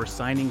claps or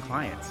signing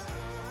clients.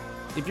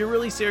 If you're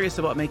really serious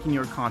about making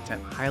your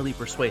content highly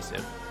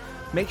persuasive,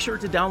 make sure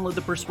to download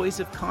the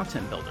Persuasive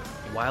Content Builder.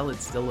 while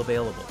it's still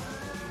available.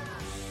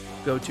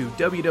 Go to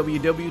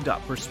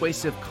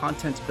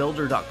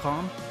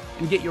www.persuasivecontentbuilder.com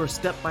and get your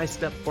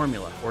step-by-step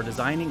formula for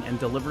designing and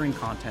delivering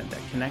content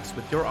that connects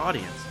with your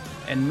audience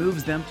and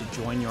moves them to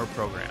join your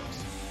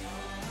programs.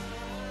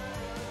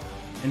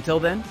 Until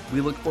then,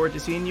 we look forward to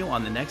seeing you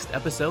on the next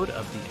episode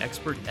of The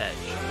Expert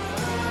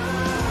Edge.